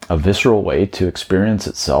a a visceral way to experience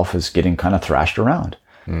itself is getting kind of thrashed around.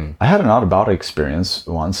 I had an out-of-body experience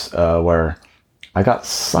once where I got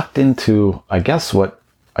sucked into, I guess what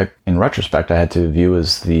in retrospect I had to view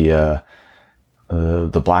as the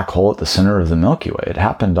black hole at the center of the Milky Way. It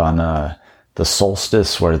happened on the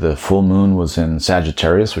solstice where the full moon was in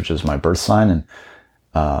Sagittarius, which is my birth sign. And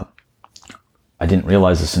I didn't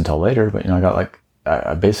realize this until later, but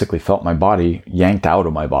I basically felt my body yanked out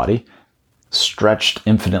of my body, stretched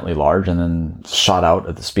infinitely large, and then shot out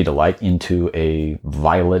at the speed of light into a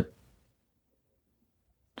violet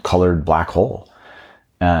colored black hole.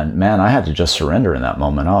 And man, I had to just surrender in that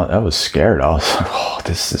moment. I was scared. I was like, oh,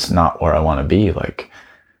 this is not where I want to be. Like,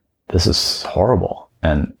 this is horrible.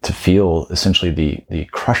 And to feel essentially the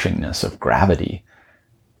crushingness of gravity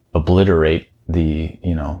obliterate the,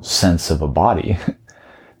 sense of a body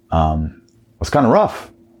was kind of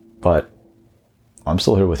rough, but I'm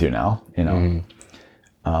still here with you now,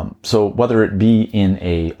 So whether it be in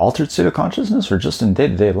a altered state of consciousness or just in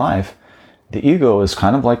day-to-day life, the ego is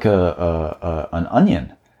kind of like an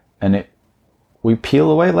onion, and we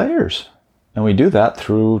peel away layers, and we do that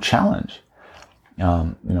through challenge.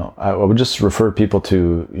 I would just refer people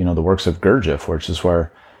to, the works of Gurdjieff, which is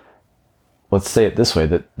where, let's say it this way,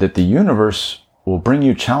 that the universe will bring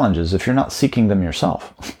you challenges if you're not seeking them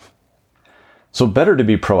yourself. So better to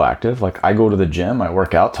be proactive. Like, I go to the gym, I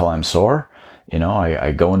work out till I'm sore.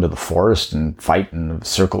 I go into the forest and fight in a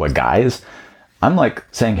circle of guys. I'm like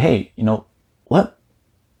saying, hey,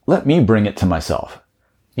 let me bring it to myself.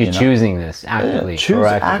 You're choosing this actively,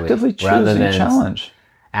 actively choosing rather than challenge.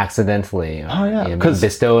 Accidentally, because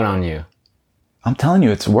bestowed on you. I'm telling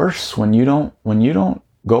you, it's worse when you don't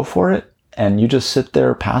go for it and you just sit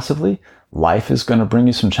there passively. Life is going to bring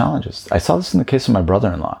you some challenges. I saw this in the case of my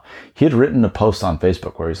brother-in-law. He had written a post on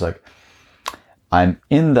Facebook where he's like, I'm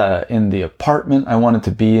in the apartment I wanted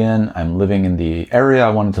to be in. I'm living in the area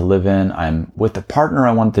I wanted to live in. I'm with the partner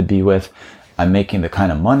I wanted to be with. I'm making the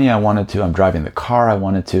kind of money I wanted to. I'm driving the car I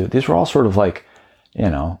wanted to. These were all sort of like,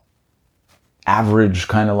 average,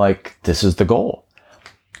 kind of like, this is the goal.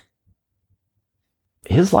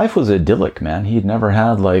 His life was idyllic, man. He'd never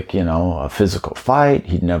had a physical fight.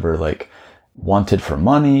 He'd never wanted for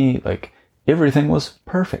money. Everything was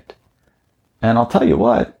perfect. And I'll tell you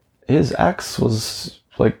what, his ex was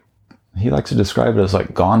he likes to describe it as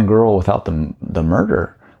Gone Girl without the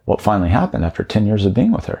murder. What finally happened after 10 years of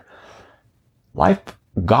being with her. Life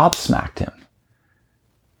gobsmacked him.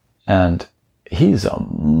 And he's a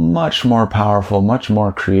much more powerful, much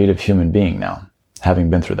more creative human being now, having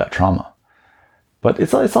been through that trauma. But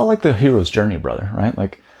it's all like the hero's journey, brother, right?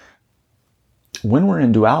 When we're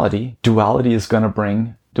in duality is going to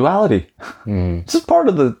bring duality. Mm. This is part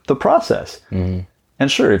of the process. Mm. And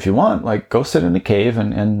sure, if you want, go sit in a cave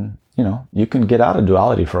and you can get out of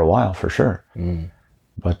duality for a while, for sure. Mm.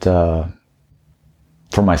 But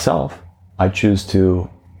for myself, I choose to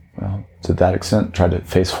that extent, try to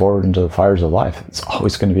face forward into the fires of life. It's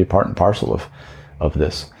always going to be part and parcel of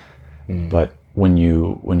this. Mm. But when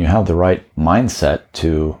you have the right mindset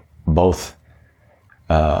to both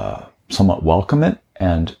somewhat welcome it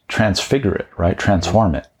and transfigure it, right?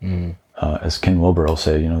 Transform it. Mm. As Ken Wilber will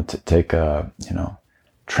say, to take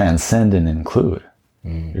transcend and include.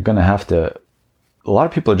 Mm. You're going to have to, a lot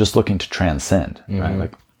of people are just looking to transcend, right?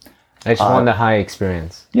 I just want the high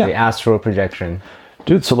experience, the astral projection.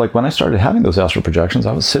 Dude, so when I started having those astral projections,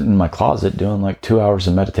 I was sitting in my closet doing 2 hours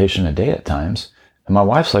of meditation a day at times. And my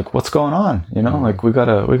wife's like, what's going on? We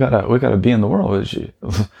gotta be in the world.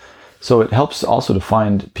 So it helps also to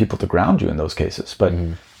find people to ground you in those cases. But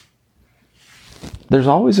there's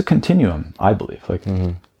always a continuum, I believe.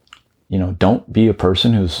 Don't be a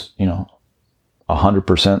person who's,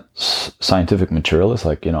 100% scientific materialist.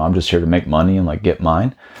 I'm just here to make money and get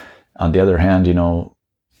mine. On the other hand,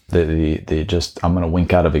 they just, I'm going to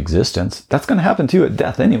wink out of existence. That's going to happen to you at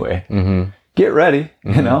death anyway. Mm-hmm. Get ready,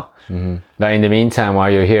 Mm-hmm. But in the meantime, while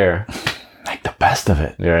you're here, make the best of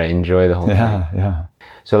it. Yeah, enjoy the whole thing. Yeah.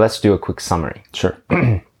 So let's do a quick summary. Sure.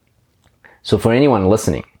 So for anyone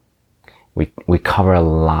listening, we cover a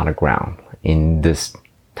lot of ground in this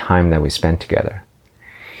time that we spent together.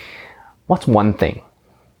 What's one thing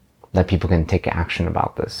that people can take action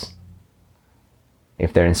about this?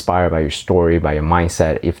 If they're inspired by your story, by your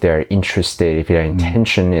mindset, if they're interested, if their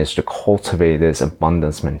intention is to cultivate this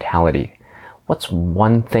abundance mentality, what's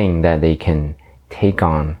one thing that they can take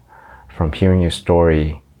on from hearing your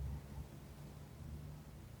story?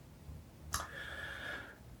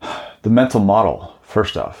 The mental model,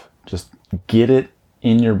 first off, just get it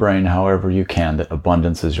in your brain however you can that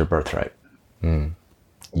abundance is your birthright. Mm.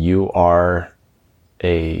 You are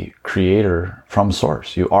a creator from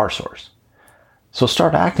source. You are source. So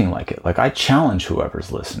start acting like it. Like, I challenge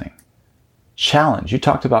whoever's listening. Challenge. You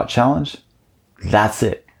talked about challenge. That's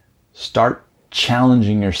it. Start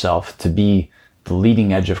challenging yourself to be the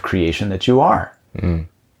leading edge of creation that you are.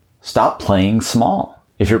 Stop playing small.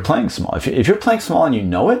 If you're playing small, if you're playing small and you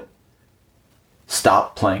know it,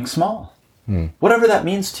 stop playing small. Whatever that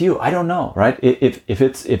means to you, I don't know, right? If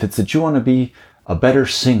it's that you want to be a better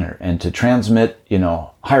singer and to transmit,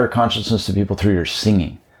 higher consciousness to people through your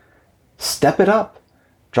singing, step it up.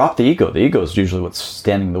 Drop the ego. The ego is usually what's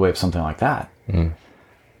standing in the way of something like that.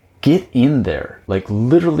 Get in there, like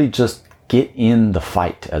literally just get in the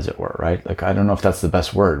fight, as it were, right? Like, I don't know if that's the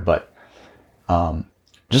best word, but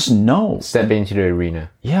just know. Step into the arena.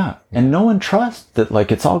 Yeah. And know and trust that,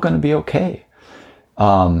 like, it's all going to be okay.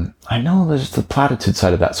 I know there's the platitude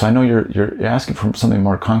side of that. So I know you're asking for something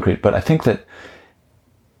more concrete, but I think that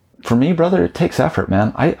for me, brother, it takes effort,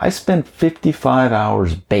 man. I spend 55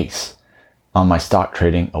 hours base on my stock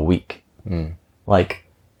trading a week. Like,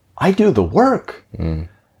 I do the work.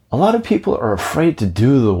 A lot of people are afraid to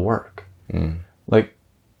do the work. Like,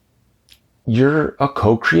 you're a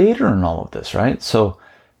co-creator in all of this, right? So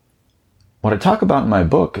what I talk about in my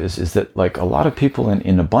book is that, like, a lot of people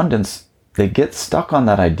in abundance, they get stuck on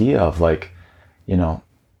that idea of, like, the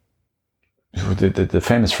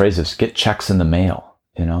famous phrase is get checks in the mail,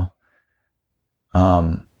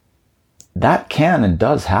 that can and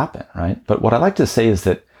does happen, right? But what I like to say is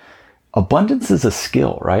that abundance is a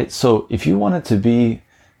skill, right? So if you wanted to be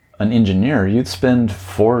an engineer, you'd spend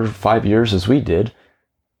 4 or 5 years, as we did,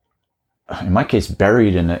 in my case,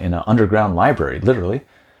 buried in an underground library, literally,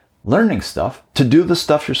 learning stuff to do the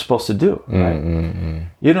stuff you're supposed to do, right?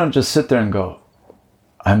 You don't just sit there and go,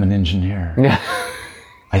 I'm an engineer.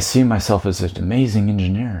 I see myself as an amazing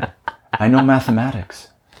engineer. I know mathematics.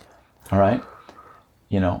 All right?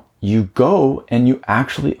 You go and you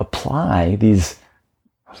actually apply these,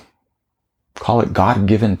 call it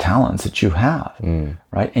God-given talents that you have,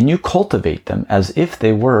 right? And you cultivate them as if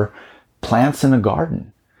they were plants in a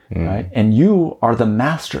garden, right? And you are the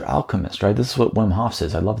master alchemist, right? This is what Wim Hof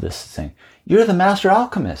says. I love this saying. You're the master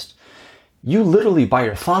alchemist. You literally, by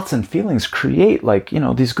your thoughts and feelings, create, like,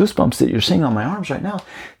 these goosebumps that you're seeing on my arms right now.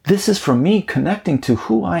 This is from me connecting to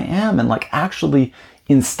who I am and, like, actually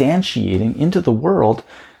instantiating into the world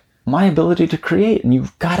my ability to create. And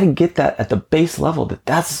you've got to get that at the base level,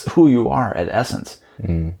 that's who you are at essence.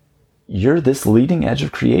 You're this leading edge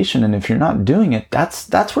of creation. And if you're not doing it,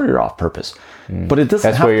 that's where you're off purpose. But it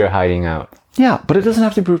doesn't. That's where you're hiding out. Yeah, but it doesn't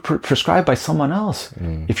have to be prescribed by someone else.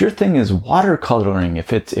 If your thing is watercoloring,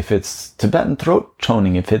 if it's Tibetan throat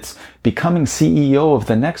toning, if it's becoming CEO of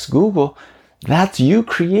the next Google, that's you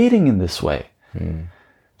creating in this way.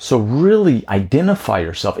 So really identify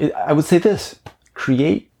yourself. I would say this: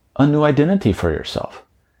 create a new identity for yourself.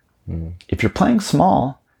 If you're playing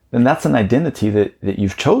small, then that's an identity that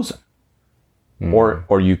you've chosen.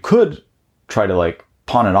 Or you could try to, like,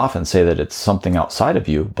 pawn it off and say that it's something outside of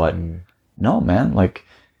you, but no, man, like,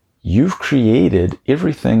 you've created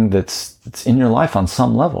everything that's in your life on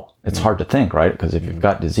some level. It's hard to think, right? Because if you've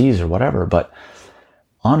got disease or whatever, but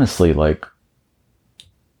honestly, like,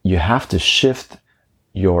 you have to shift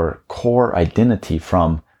your core identity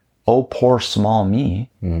from, oh, poor small me,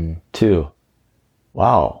 to,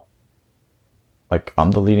 wow, like,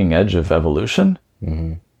 I'm the leading edge of evolution.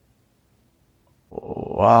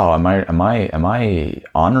 Wow, am I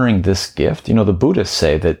honoring this gift? The Buddhists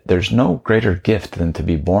say that there's no greater gift than to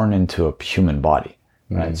be born into a human body,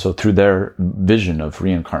 right? So through their vision of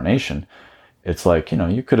reincarnation, it's like,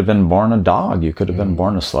 you could have been born a dog, you could have been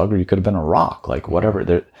born a slug, or you could have been a rock, like,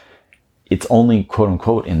 whatever. It's only, quote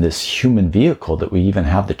unquote, in this human vehicle that we even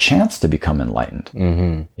have the chance to become enlightened.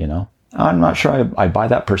 I'm not sure I buy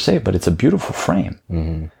that per se, but it's a beautiful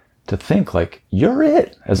frame. To think, like, you're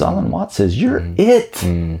it, as Alan Watts says, you're it.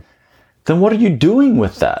 Then what are you doing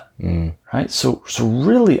with that? Right? So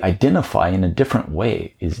really identify in a different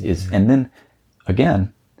way and then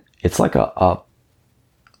again, it's like a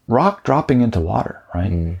rock dropping into water,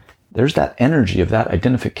 right? There's that energy of that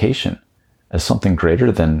identification as something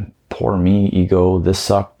greater than poor me, ego, this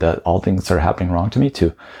sucked, that all things are happening wrong to me,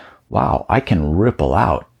 to, wow, I can ripple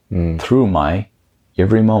out through my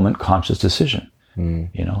every moment conscious decision.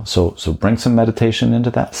 So bring some meditation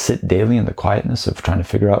into that. Sit daily in the quietness of trying to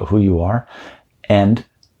figure out who you are, and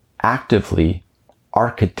actively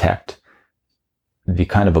architect the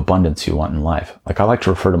kind of abundance you want in life. Like, I like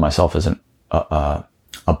to refer to myself as an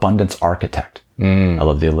abundance architect. I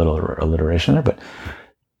love the alliteration there, but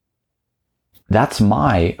that's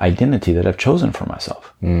my identity that I've chosen for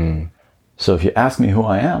myself. So if you ask me who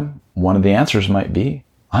I am, one of the answers might be,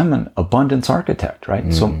 I'm an abundance architect,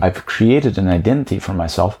 right? So I've created an identity for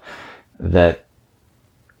myself that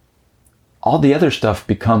all the other stuff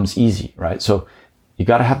becomes easy, right? So you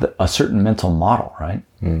got to have a certain mental model, right?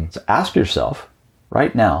 So ask yourself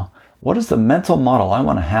right now, what is the mental model I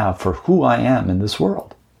want to have for who I am in this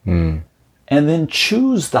world? And then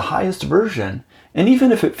choose the highest version. And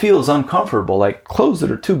even if it feels uncomfortable, like clothes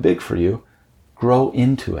that are too big for you, grow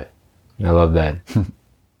into it. I love that.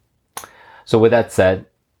 So with that said,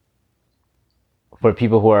 for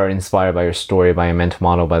people who are inspired by your story, by your mental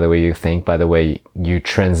model, by the way you think, by the way you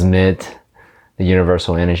transmit the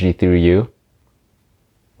universal energy through you,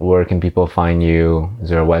 where can people find you? Is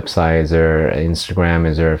there a website? Is there Instagram?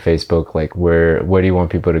 Is there Facebook? Like where do you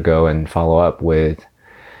want people to go and follow up with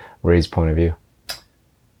Ray's point of view?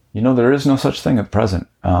 There is no such thing at present.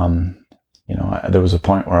 There was a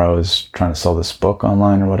point where I was trying to sell this book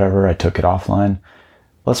online or whatever. I took it offline.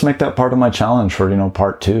 Let's make that part of my challenge for,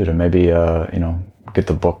 part 2 to maybe, get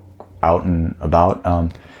the book out and about.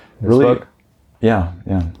 Really, book? Yeah.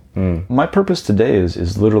 My purpose today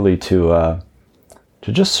is literally to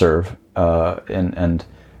just serve. And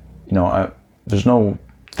there's no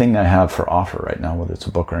thing I have for offer right now, whether it's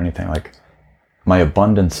a book or anything. Like my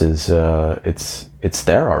abundance is, it's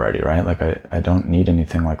there already, right? Like I don't need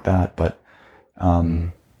anything like that. But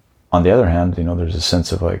on the other hand, there's a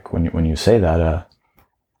sense of like when you say that,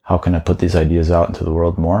 how can I put these ideas out into the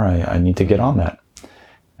world more? I need to get on that.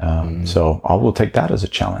 So I will take that as a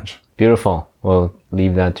challenge. Beautiful. We'll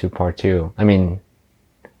leave that to part 2. I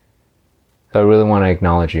really want to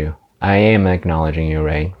acknowledge you. I am acknowledging you,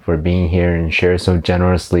 Ray, for being here and share so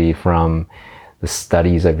generously from the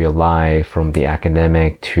studies of your life, from the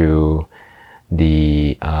academic to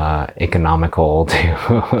the economical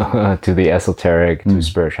to the esoteric to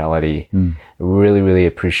spirituality. Really, really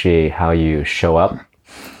appreciate how you show up.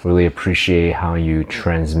 Really appreciate how you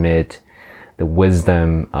transmit the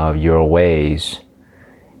wisdom of your ways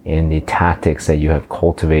and the tactics that you have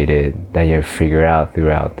cultivated, that you have figured out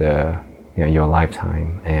throughout your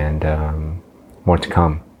lifetime, and more to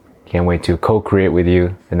come. Can't wait to co-create with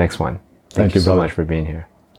you the next one. Thank you so much for being here.